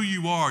matter who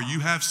you are, you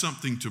have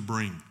something to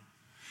bring.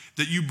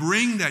 That you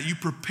bring that, you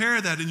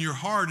prepare that in your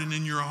heart and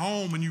in your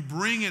home, and you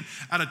bring it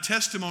out of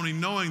testimony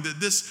knowing that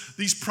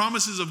these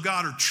promises of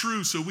God are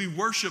true. So we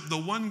worship the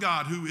one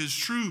God who is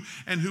true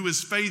and who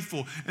is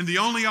faithful. And the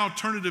only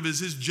alternative is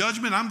his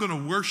judgment. I'm going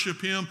to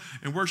worship him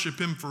and worship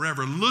him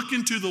forever. Look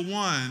into the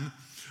one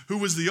who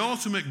was the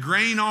ultimate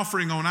grain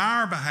offering on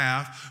our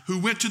behalf, who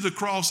went to the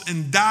cross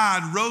and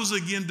died, rose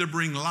again to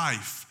bring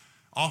life,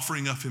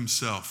 offering of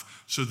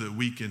himself so that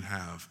we can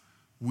have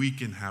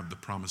the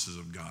promises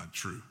of God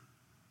true.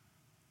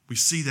 We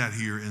see that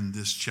here in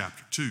this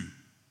chapter 2.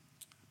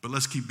 But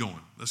let's keep going.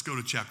 Let's go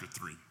to chapter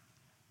 3.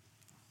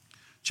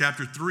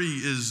 Chapter 3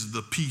 is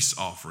the peace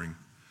offering.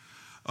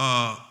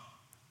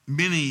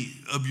 Many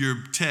of your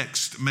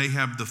texts may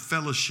have the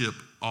fellowship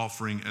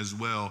offering as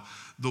well.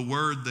 The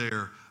word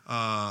there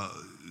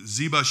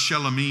Ziba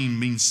Shalomim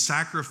means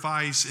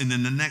sacrifice, and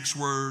then the next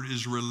word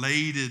is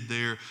related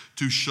there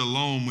to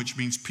shalom, which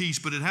means peace,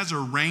 but it has a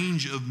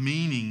range of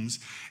meanings.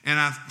 And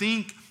I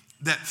think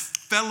that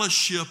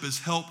fellowship is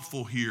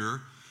helpful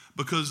here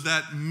because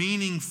that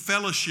meaning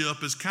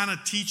fellowship is kind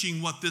of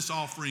teaching what this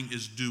offering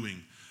is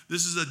doing.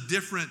 This is a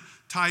different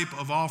type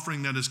of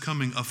offering that is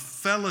coming, a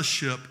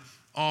fellowship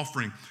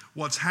offering.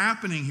 What's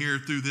happening here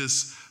through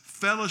this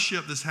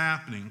fellowship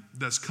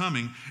that's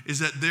coming, is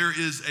that there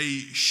is a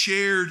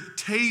shared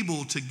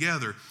table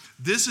together.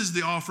 This is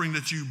the offering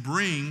that you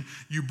bring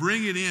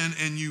it in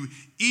and you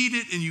eat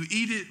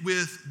it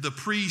with the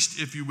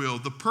priest, if you will.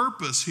 The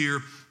purpose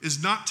here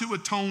is not to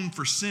atone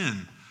for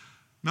sin,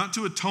 not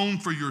to atone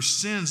for your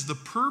sins. The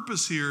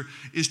purpose here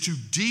is to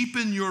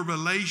deepen your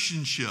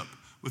relationship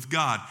with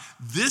God.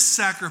 This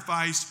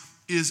sacrifice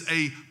is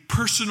a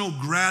personal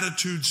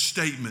gratitude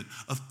statement,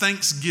 a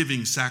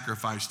thanksgiving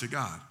sacrifice to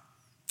God.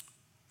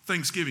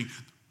 Thanksgiving.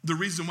 The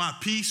reason why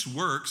peace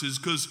works is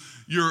because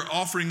you're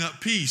offering up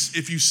peace.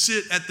 If you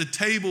sit at the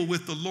table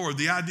with the Lord,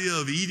 the idea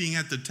of eating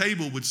at the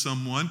table with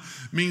someone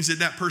means that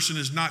that person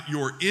is not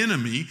your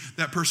enemy.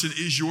 That person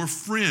is your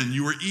friend.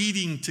 You are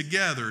eating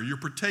together. You're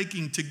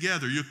partaking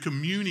together. You're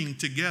communing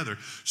together.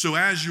 So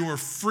as your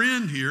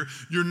friend here,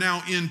 you're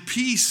now in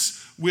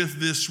peace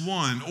with this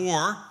one,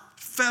 or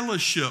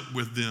fellowship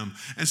with them.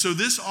 And so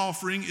this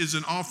offering is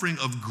an offering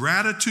of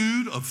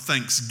gratitude, of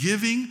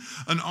thanksgiving,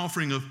 an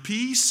offering of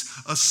peace,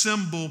 a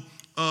symbol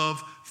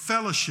of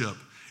fellowship.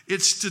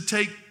 It's to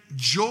take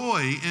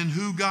joy in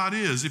who God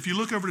is. If you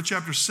look over to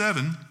chapter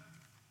 7,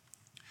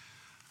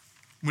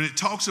 when it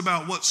talks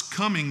about what's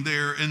coming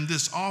there in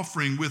this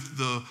offering with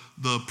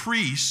the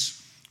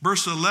priests,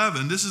 verse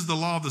 11, this is the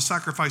law of the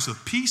sacrifice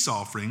of peace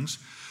offerings,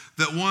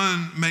 that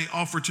one may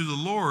offer to the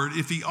Lord.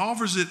 If he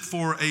offers it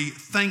for a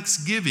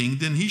thanksgiving,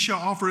 then he shall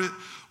offer it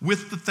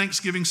with the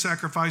thanksgiving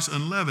sacrifice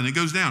unleavened. It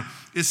goes down.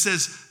 It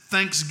says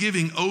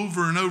thanksgiving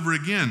over and over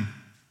again,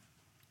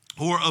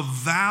 or a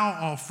vow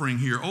offering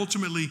here.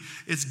 Ultimately,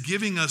 it's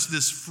giving us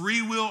this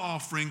free will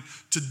offering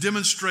to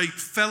demonstrate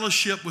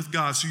fellowship with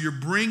God. So you're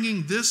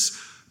bringing this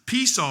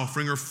peace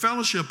offering or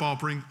fellowship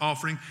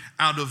offering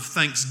out of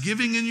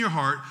thanksgiving in your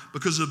heart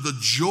because of the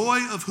joy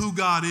of who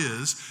God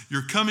is.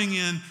 You're coming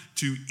in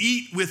to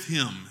eat with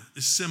him.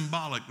 It's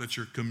symbolic that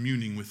you're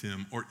communing with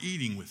him or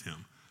eating with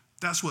him.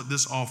 That's what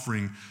this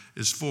offering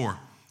is for.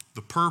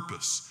 The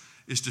purpose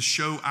is to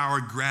show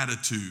our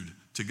gratitude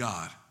to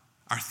God,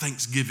 our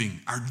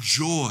thanksgiving, our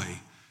joy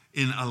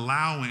in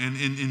allowing and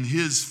in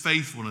his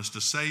faithfulness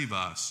to save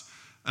us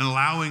and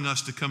allowing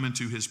us to come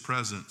into his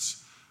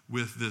presence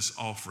with this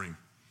offering.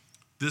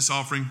 This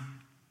offering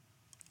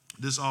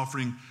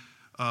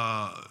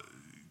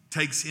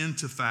takes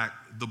into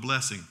fact the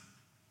blessing.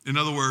 In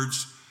other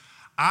words,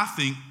 I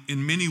think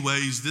in many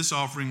ways this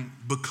offering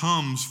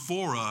becomes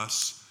for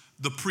us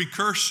the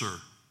precursor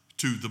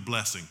to the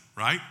blessing,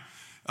 right?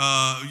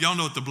 Y'all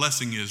know what the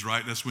blessing is,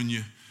 right? That's when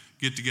you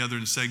get together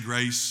and say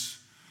grace.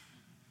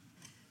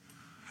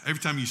 Every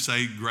time you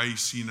say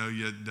grace, you know,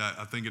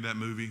 I think of that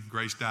movie,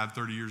 Grace Died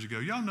 30 years ago.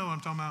 Y'all know what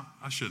I'm talking about?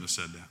 I shouldn't have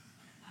said that.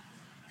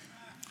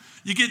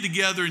 You get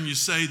together and you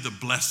say the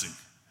blessing.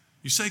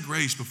 You say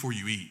grace before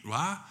you eat.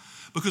 Why?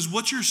 Because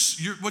what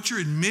you're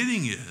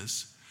admitting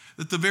is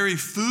that the very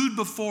food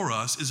before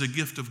us is a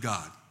gift of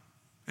God.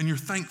 And you're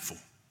thankful.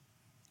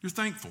 You're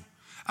thankful.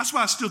 That's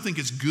why I still think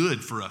it's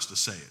good for us to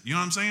say it. You know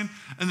what I'm saying?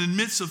 In the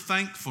midst of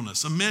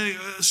thankfulness,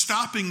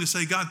 stopping to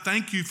say, God,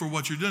 thank you for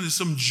what you're doing. There's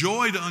some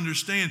joy to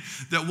understand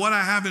that what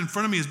I have in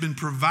front of me has been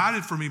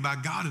provided for me by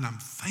God, and I'm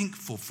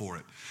thankful for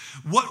it.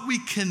 What we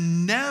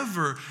can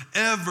never,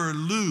 ever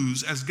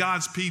lose as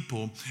God's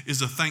people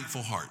is a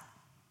thankful heart.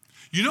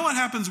 You know what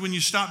happens when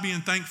you stop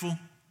being thankful?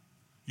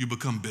 You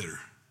become bitter.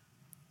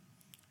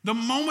 The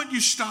moment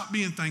you stop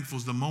being thankful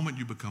is the moment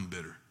you become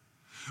bitter.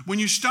 When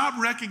you stop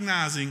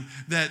recognizing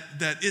that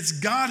it's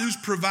God who's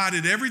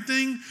provided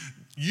everything,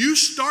 you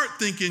start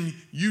thinking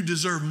you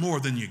deserve more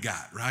than you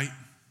got, right?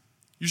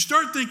 You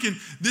start thinking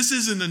this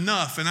isn't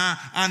enough and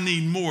I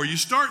need more. You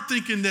start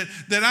thinking that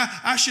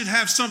I should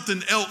have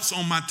something else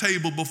on my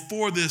table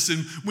before this.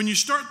 And when you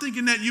start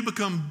thinking that, you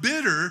become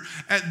bitter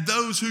at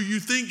those who you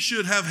think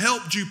should have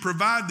helped you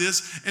provide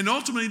this. And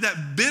ultimately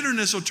that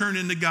bitterness will turn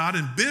into God,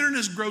 and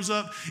bitterness grows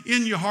up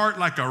in your heart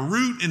like a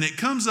root, and it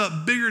comes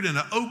up bigger than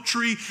an oak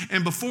tree.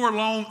 And before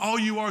long, all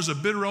you are is a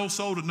bitter old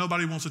soul that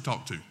nobody wants to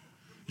talk to.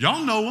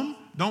 Y'all know them.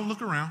 Don't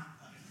look around.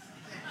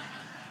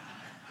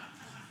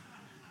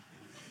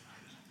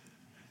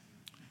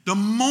 The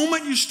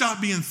moment you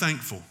stop being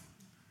thankful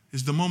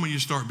is the moment you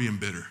start being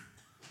bitter.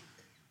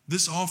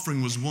 This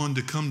offering was one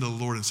to come to the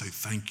Lord and say,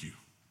 thank you.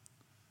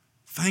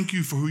 Thank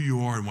you for who you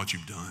are and what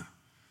you've done.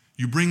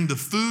 You bring the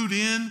food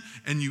in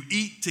and you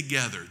eat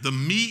together. The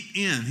meat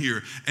in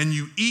here and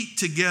you eat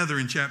together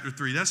in chapter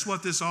 3. That's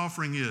what this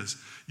offering is.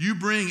 You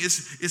bring,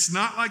 it's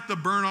not like the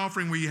burnt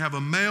offering where you have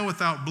a male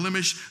without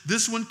blemish.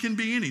 This one can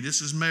be any. This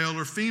is male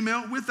or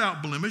female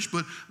without blemish,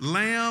 but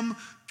lamb,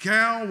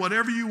 cow,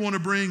 whatever you want to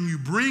bring, you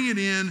bring it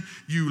in,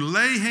 you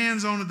lay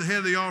hands on it at the head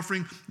of the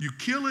offering, you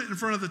kill it in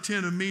front of the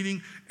tent of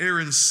meeting.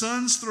 Aaron's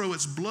sons throw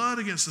its blood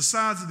against the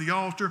sides of the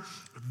altar.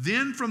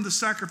 Then from the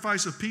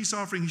sacrifice of peace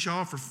offering, he shall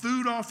offer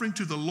food offering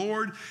to the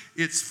Lord.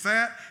 Its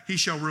fat, he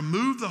shall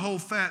remove the whole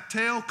fat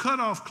tail, cut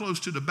off close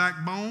to the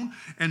backbone,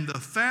 and the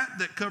fat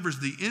that covers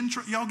the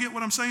entrails. Y'all get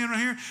what I'm saying right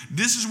here?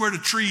 This is where the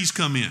trees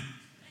come in.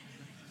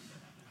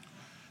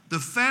 The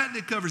fat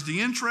that covers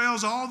the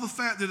entrails, all the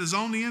fat that is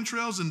on the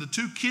entrails, and the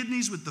two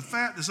kidneys with the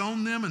fat that's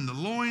on them, and the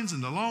loins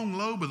and the long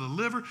lobe of the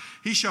liver,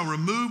 he shall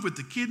remove with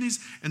the kidneys,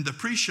 and the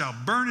priest shall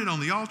burn it on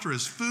the altar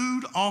as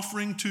food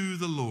offering to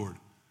the Lord.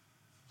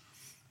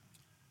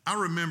 I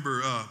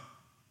remember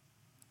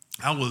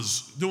I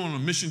was doing a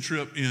mission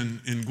trip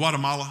in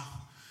Guatemala,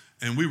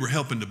 and we were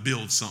helping to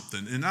build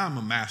something. And I'm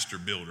a master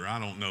builder. I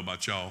don't know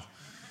about y'all.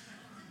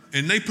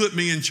 And they put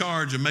me in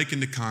charge of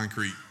making the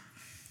concrete.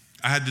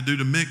 I had to do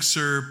the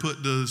mixer,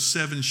 put the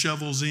 7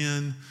 shovels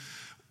in,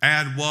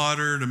 add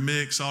water to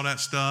mix, all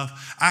that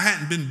stuff. I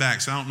hadn't been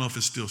back, so I don't know if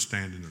it's still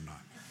standing or not.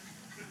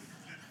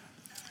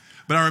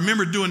 But I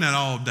remember doing that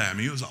all day. I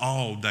mean, it was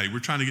all day. We're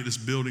trying to get this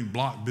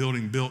block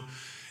building built.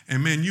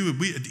 And man, at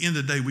the end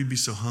of the day, we'd be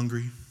so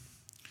hungry.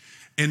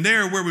 And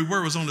there where we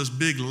were was on this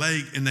big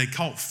lake, and they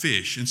caught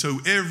fish. And so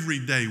every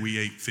day we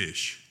ate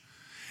fish.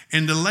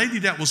 And the lady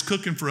that was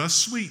cooking for us,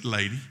 sweet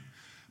lady,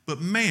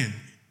 but man,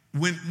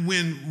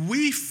 when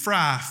we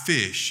fry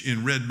fish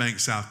in Red Bank,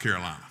 South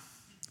Carolina,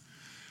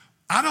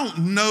 I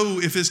don't know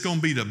if it's going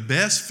to be the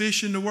best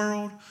fish in the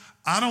world.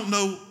 I don't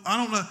know,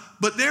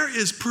 but there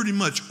is pretty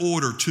much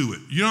order to it.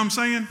 You know what I'm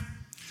saying?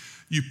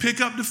 You pick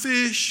up the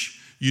fish,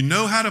 you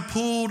know how to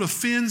pull the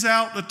fins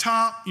out the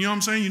top, you know what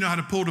I'm saying? You know how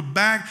to pull the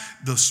back,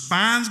 the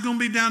spine's going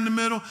to be down the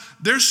middle.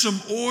 There's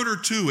some order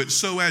to it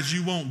so as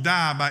you won't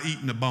die by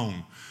eating the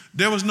bone.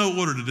 There was no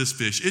order to this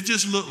fish. It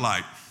just looked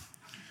like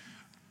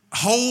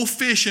whole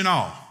fish and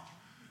all,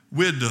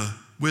 with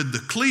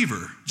the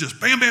cleaver, just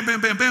bam, bam, bam,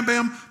 bam, bam,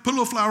 bam, put a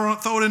little flour on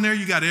it, throw it in there,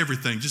 you got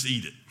everything, just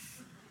eat it.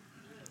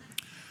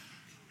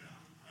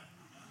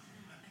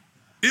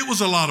 It was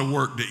a lot of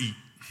work to eat.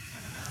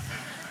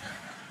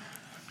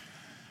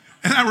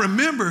 And I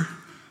remember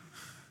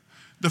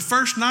the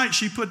first night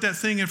she put that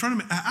thing in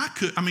front of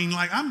me,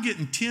 I'm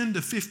getting 10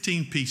 to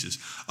 15 pieces,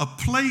 a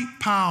plate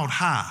piled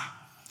high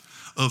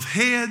of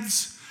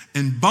heads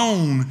and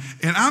bone,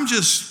 and I'm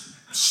just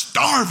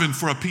starving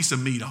for a piece of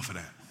meat off of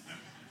that.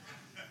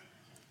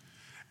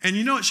 And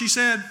you know what she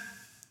said?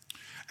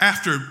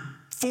 After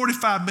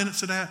 45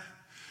 minutes of that,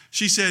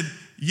 she said,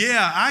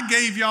 yeah, I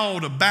gave y'all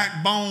the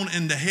backbone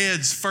and the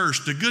heads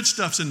first. The good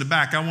stuff's in the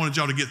back. I wanted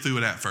y'all to get through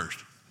with that first.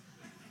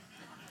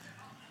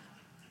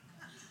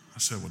 I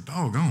said, well,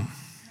 doggone.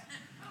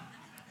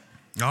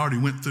 I already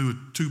went through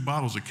 2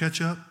 bottles of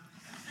ketchup.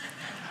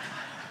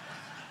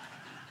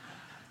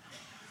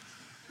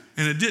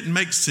 And it didn't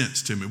make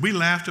sense to me. We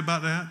laughed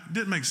about that. It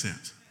didn't make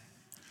sense.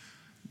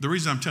 The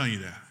reason I'm telling you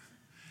that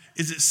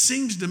is it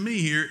seems to me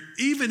here,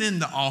 even in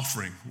the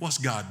offering, what's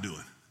God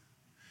doing?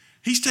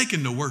 He's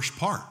taking the worst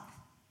part.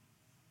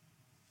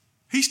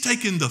 He's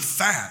taking the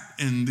fat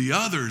and the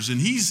others,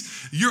 and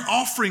you're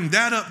offering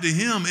that up to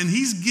him, and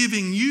he's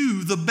giving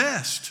you the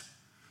best.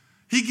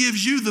 He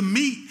gives you the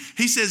meat.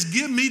 He says,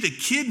 give me the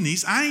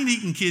kidneys. I ain't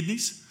eating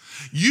kidneys.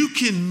 You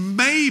can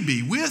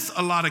maybe, with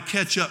a lot of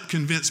ketchup,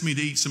 convince me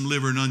to eat some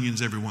liver and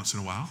onions every once in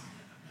a while.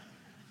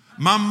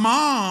 My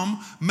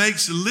mom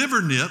makes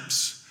liver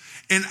nips,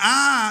 and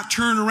I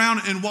turn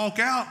around and walk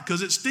out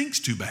because it stinks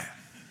too bad.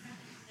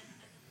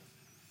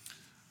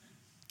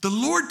 The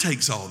Lord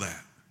takes all that.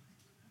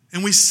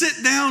 And we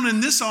sit down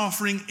in this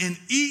offering and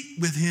eat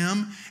with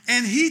him,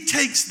 and he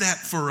takes that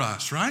for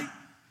us, right?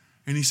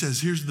 And he says,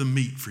 here's the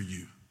meat for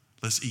you.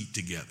 Let's eat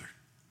together.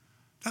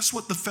 That's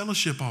what the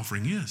fellowship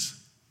offering is.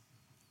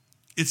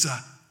 It's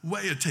a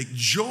way to take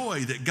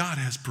joy that God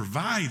has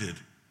provided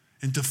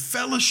and to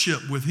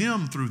fellowship with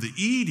him through the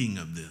eating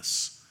of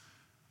this.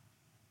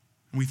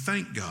 And we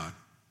thank God.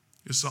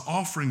 It's the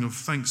offering of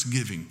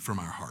thanksgiving from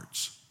our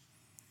hearts.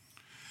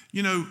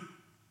 You know,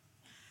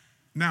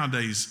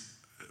 nowadays,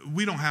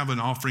 we don't have an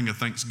offering of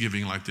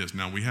thanksgiving like this.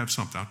 Now, we have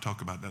something. I'll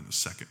talk about that in a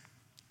second.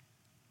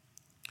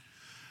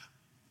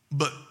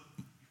 But,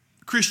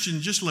 Christian,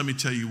 just let me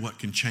tell you what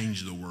can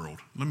change the world.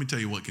 Let me tell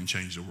you what can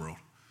change the world.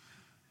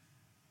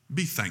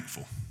 Be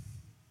thankful.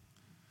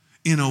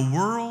 In a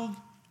world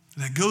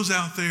that goes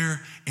out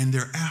there and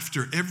they're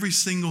after every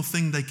single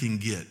thing they can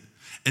get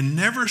and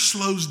never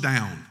slows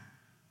down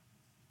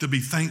to be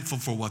thankful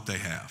for what they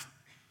have.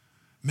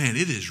 Man,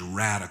 it is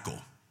radical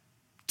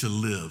to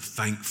live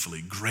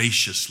thankfully,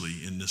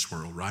 graciously in this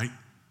world, right?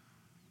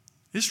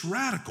 It's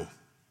radical.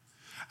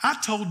 I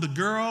told the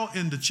girl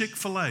in the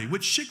Chick-fil-A,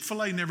 which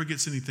Chick-fil-A never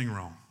gets anything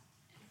wrong.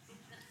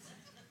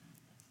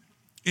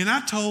 And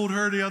I told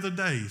her the other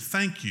day,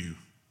 thank you.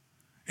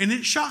 And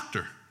it shocked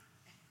her.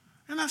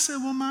 And I said,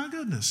 well, my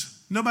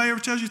goodness. Nobody ever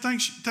tells you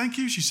thank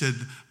you? She said,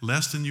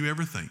 less than you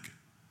ever think.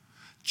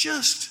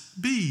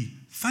 Just be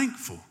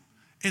thankful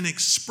and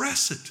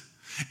express it.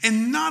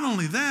 And not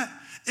only that,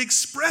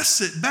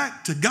 express it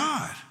back to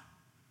God.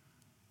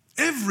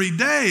 Every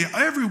day,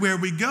 everywhere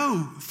we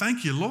go,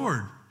 thank you,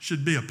 Lord,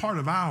 should be a part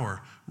of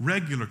our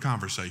regular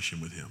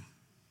conversation with him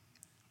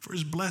for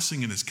his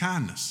blessing and his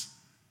kindness.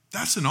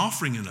 That's an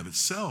offering in of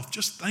itself.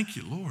 Just thank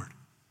you, Lord.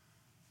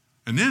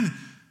 And then,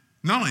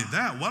 not only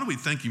that, what do we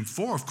thank him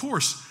for? Of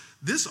course,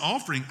 this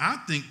offering, I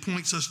think,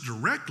 points us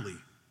directly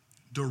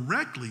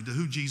to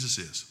who Jesus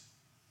is.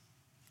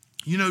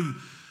 You know,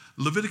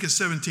 Leviticus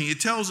 17, it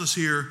tells us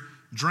here,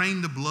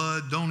 drain the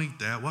blood, don't eat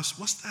that.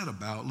 What's that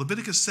about?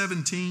 Leviticus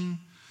 17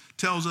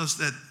 tells us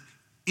that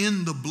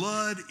in the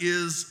blood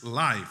is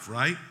life,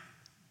 right?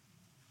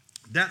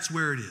 That's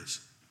where it is.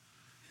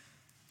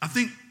 I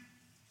think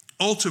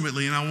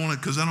ultimately, and I want to,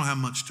 because I don't have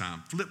much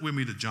time, flip with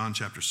me to John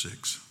chapter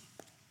 6.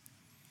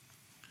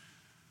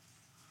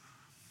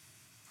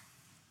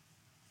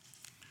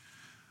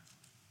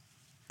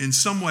 In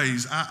some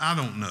ways, I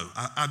don't know.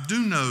 I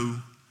do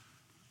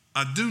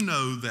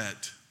know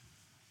that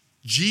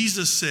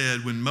Jesus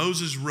said when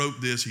Moses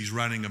wrote this, he's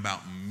writing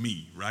about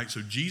me, right?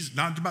 So Jesus,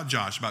 not about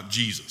Josh, about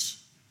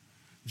Jesus.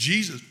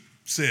 Jesus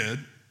said,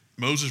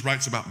 Moses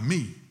writes about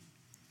me.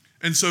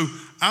 And so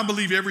I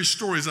believe every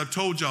story, as I've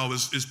told y'all,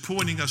 is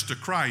pointing us to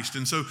Christ.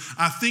 And so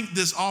I think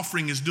this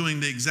offering is doing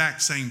the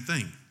exact same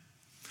thing.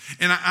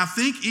 And I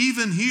think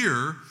even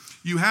here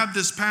you have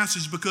this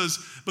passage because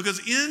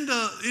in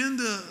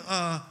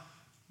the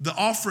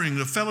offering,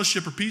 the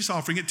fellowship or peace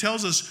offering, it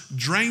tells us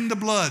drain the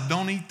blood,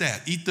 don't eat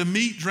that. Eat the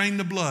meat, drain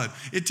the blood.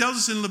 It tells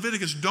us in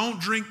Leviticus,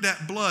 don't drink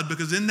that blood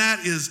because in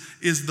that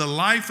is the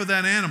life of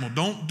that animal.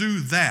 Don't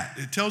do that.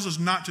 It tells us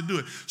not to do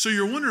it. So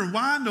you're wondering,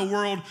 why in the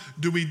world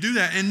do we do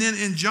that? And then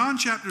in John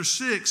chapter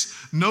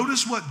 6,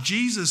 notice what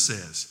Jesus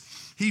says.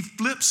 He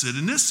flips it,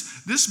 and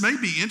this may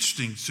be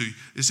interesting to you.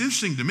 It's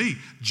interesting to me.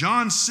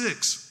 John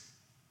 6,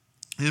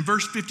 in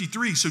verse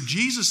 53, so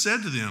Jesus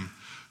said to them,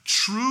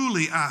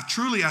 Truly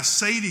I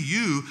say to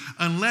you,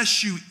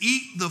 unless you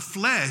eat the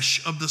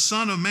flesh of the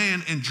Son of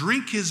Man and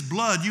drink his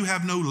blood, you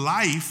have no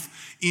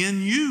life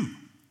in you.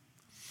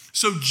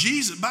 So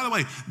Jesus, by the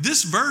way,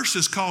 this verse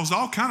has caused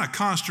all kind of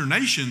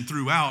consternation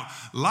throughout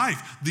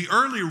life. The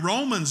early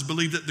Romans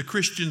believed that the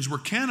Christians were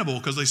cannibals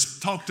because they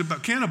talked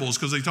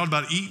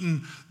about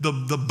eating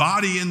the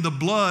body and the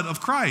blood of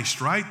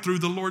Christ, right? Through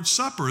the Lord's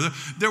Supper.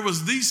 There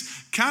was these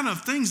kind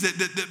of things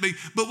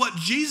but what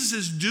Jesus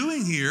is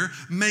doing here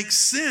makes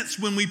sense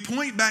when we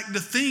point back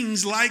to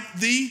things like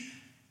the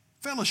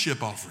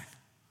fellowship offering.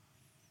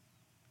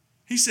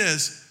 He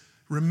says,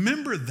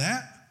 remember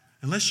that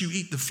unless you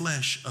eat the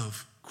flesh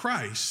of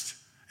Christ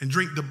and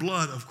drink the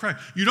blood of Christ.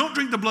 You don't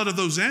drink the blood of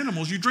those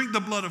animals, you drink the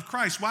blood of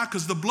Christ. Why?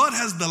 Because the blood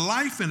has the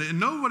life in it.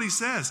 And know what he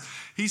says.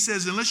 He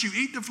says, unless you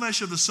eat the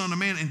flesh of the Son of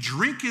Man and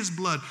drink his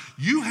blood,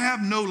 you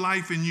have no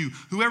life in you.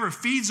 Whoever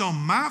feeds on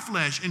my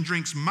flesh and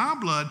drinks my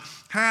blood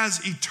has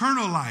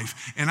eternal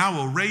life, and I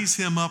will raise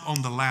him up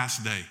on the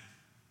last day.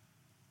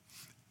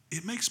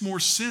 It makes more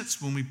sense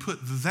when we put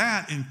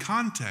that in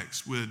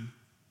context with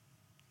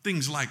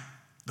things like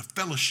the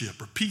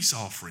fellowship or peace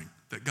offering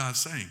that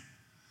God's saying.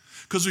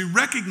 Because we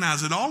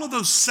recognize that all of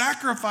those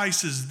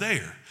sacrifices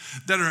there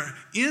that are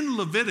in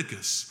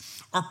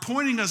Leviticus are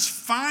pointing us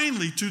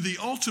finally to the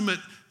ultimate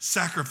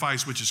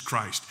sacrifice, which is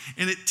Christ.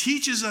 And it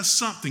teaches us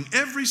something.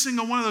 Every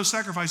single one of those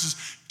sacrifices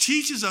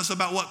teaches us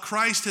about what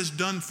Christ has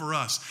done for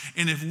us.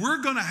 And if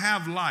we're going to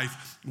have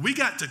life, we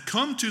got to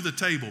come to the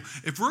table.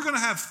 If we're going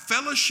to have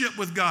fellowship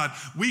with God,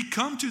 we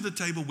come to the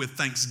table with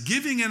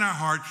thanksgiving in our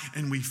heart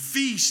and we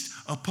feast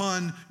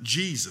upon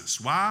Jesus.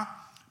 Why?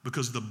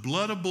 Because the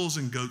blood of bulls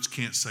and goats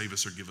can't save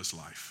us or give us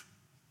life.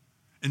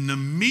 And the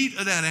meat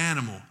of that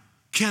animal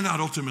cannot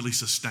ultimately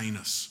sustain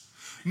us.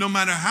 No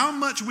matter how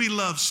much we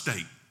love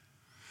steak,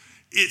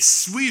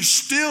 we're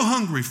still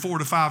hungry 4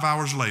 to 5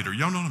 hours later.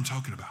 Y'all know what I'm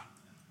talking about.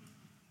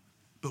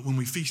 But when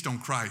we feast on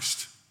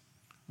Christ,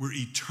 we're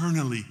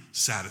eternally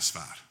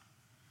satisfied.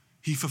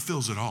 He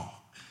fulfills it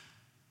all.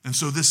 And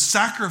so this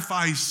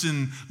sacrifice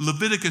in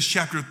Leviticus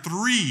chapter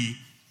 3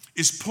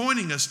 is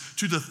pointing us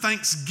to the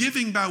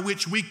thanksgiving by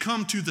which we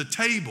come to the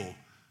table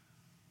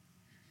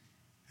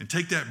and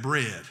take that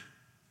bread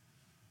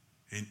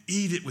and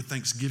eat it with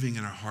thanksgiving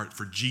in our heart,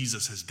 for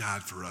Jesus has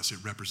died for us. It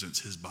represents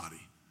his body.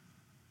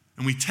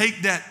 And we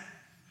take that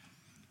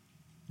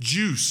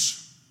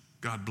juice,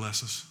 God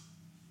bless us,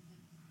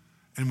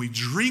 and we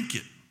drink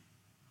it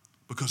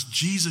because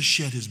Jesus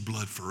shed his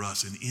blood for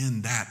us, and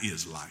in that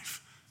is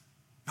life.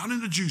 Not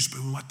in the juice, but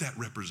in what that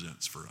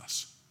represents for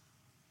us.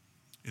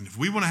 And if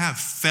we want to have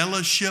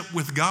fellowship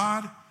with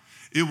God,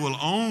 it will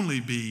only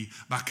be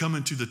by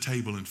coming to the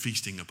table and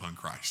feasting upon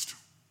Christ.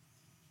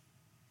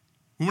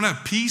 We want to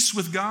have peace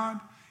with God,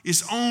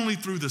 it's only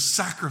through the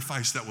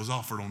sacrifice that was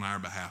offered on our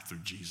behalf through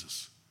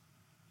Jesus.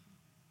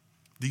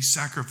 These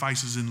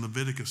sacrifices in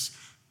Leviticus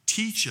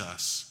teach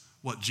us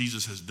what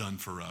Jesus has done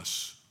for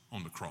us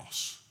on the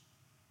cross,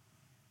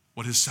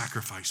 what his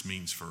sacrifice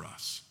means for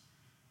us.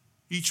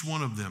 Each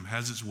one of them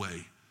has its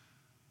way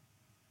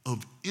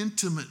of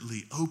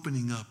intimately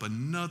opening up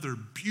another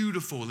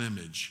beautiful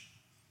image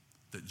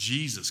that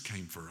Jesus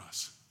came for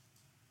us.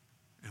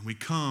 and we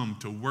come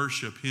to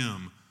worship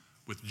him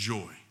with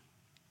joy.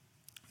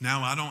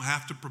 Now, I don't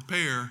have to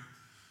prepare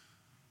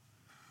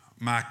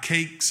my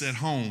cakes at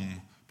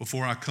home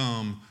before I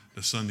come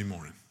to Sunday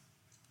morning.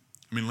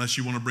 I mean, unless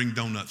you want to bring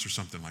donuts or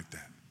something like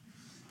that.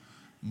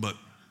 But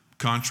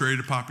contrary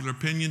to popular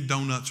opinion,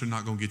 donuts are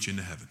not going to get you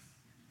into heaven.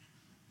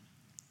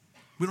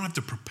 We don't have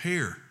to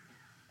prepare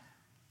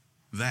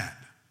that,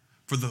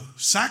 for the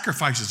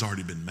sacrifice has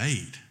already been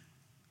made.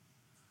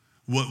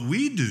 What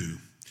we do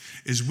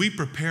is we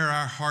prepare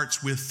our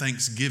hearts with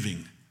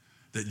thanksgiving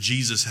that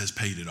Jesus has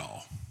paid it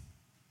all.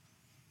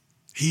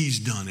 He's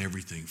done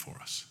everything for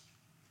us.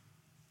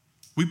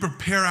 We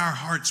prepare our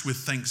hearts with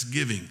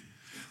thanksgiving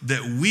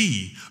that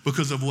we,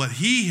 because of what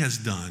he has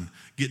done,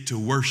 get to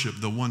worship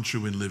the one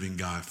true and living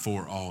God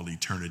for all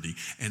eternity.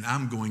 And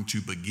I'm going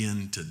to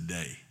begin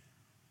today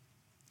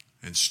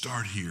and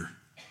start here.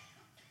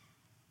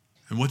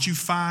 And what you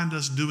find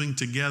us doing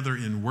together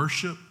in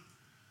worship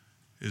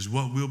is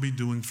what we'll be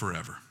doing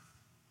forever.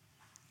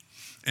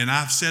 And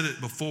I've said it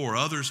before,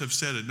 others have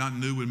said it, not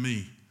new with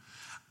me.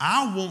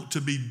 I want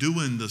to be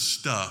doing the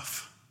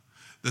stuff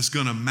that's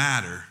going to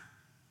matter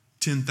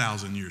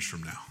 10,000 years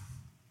from now.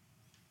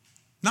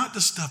 Not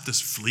the stuff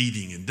that's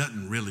fleeting and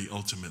doesn't really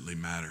ultimately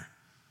matter.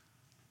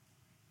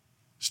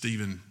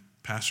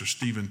 Pastor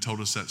Stephen told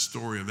us that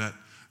story of that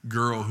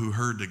girl who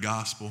heard the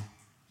gospel.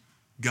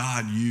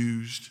 God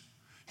used.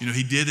 You know,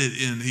 he did it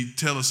he'd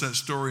tell us that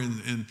story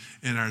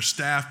in our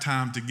staff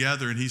time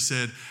together, and he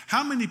said,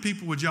 how many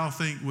people would y'all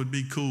think would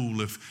be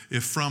cool if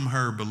from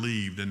her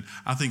believed? And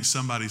I think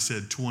somebody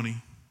said 20.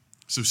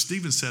 So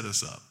Stephen set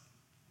us up.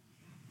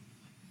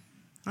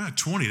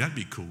 20, that'd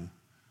be cool.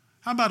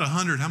 How about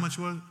 100? How much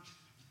was it?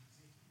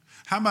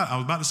 I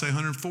was about to say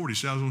 140,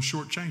 so I was on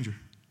shortchange her.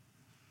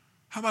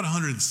 How about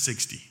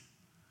 160?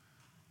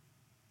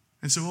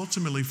 And so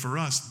ultimately for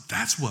us,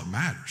 that's what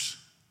matters.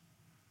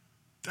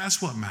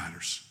 That's what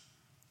matters.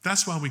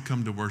 That's why we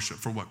come to worship,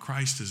 for what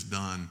Christ has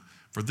done,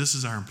 for this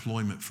is our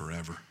employment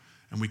forever.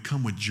 And we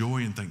come with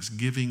joy and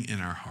thanksgiving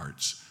in our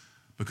hearts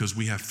because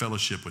we have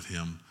fellowship with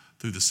him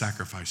through the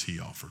sacrifice he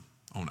offered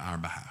on our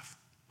behalf.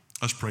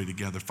 Let's pray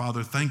together.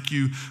 Father, thank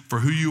you for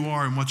who you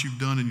are and what you've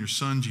done in your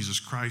Son, Jesus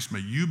Christ. May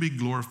you be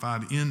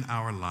glorified in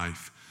our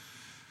life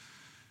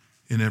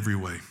in every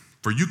way.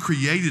 For you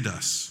created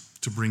us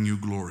to bring you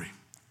glory.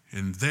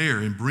 And there,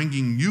 in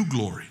bringing you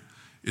glory,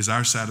 is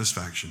our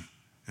satisfaction.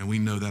 And we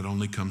know that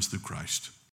only comes through Christ.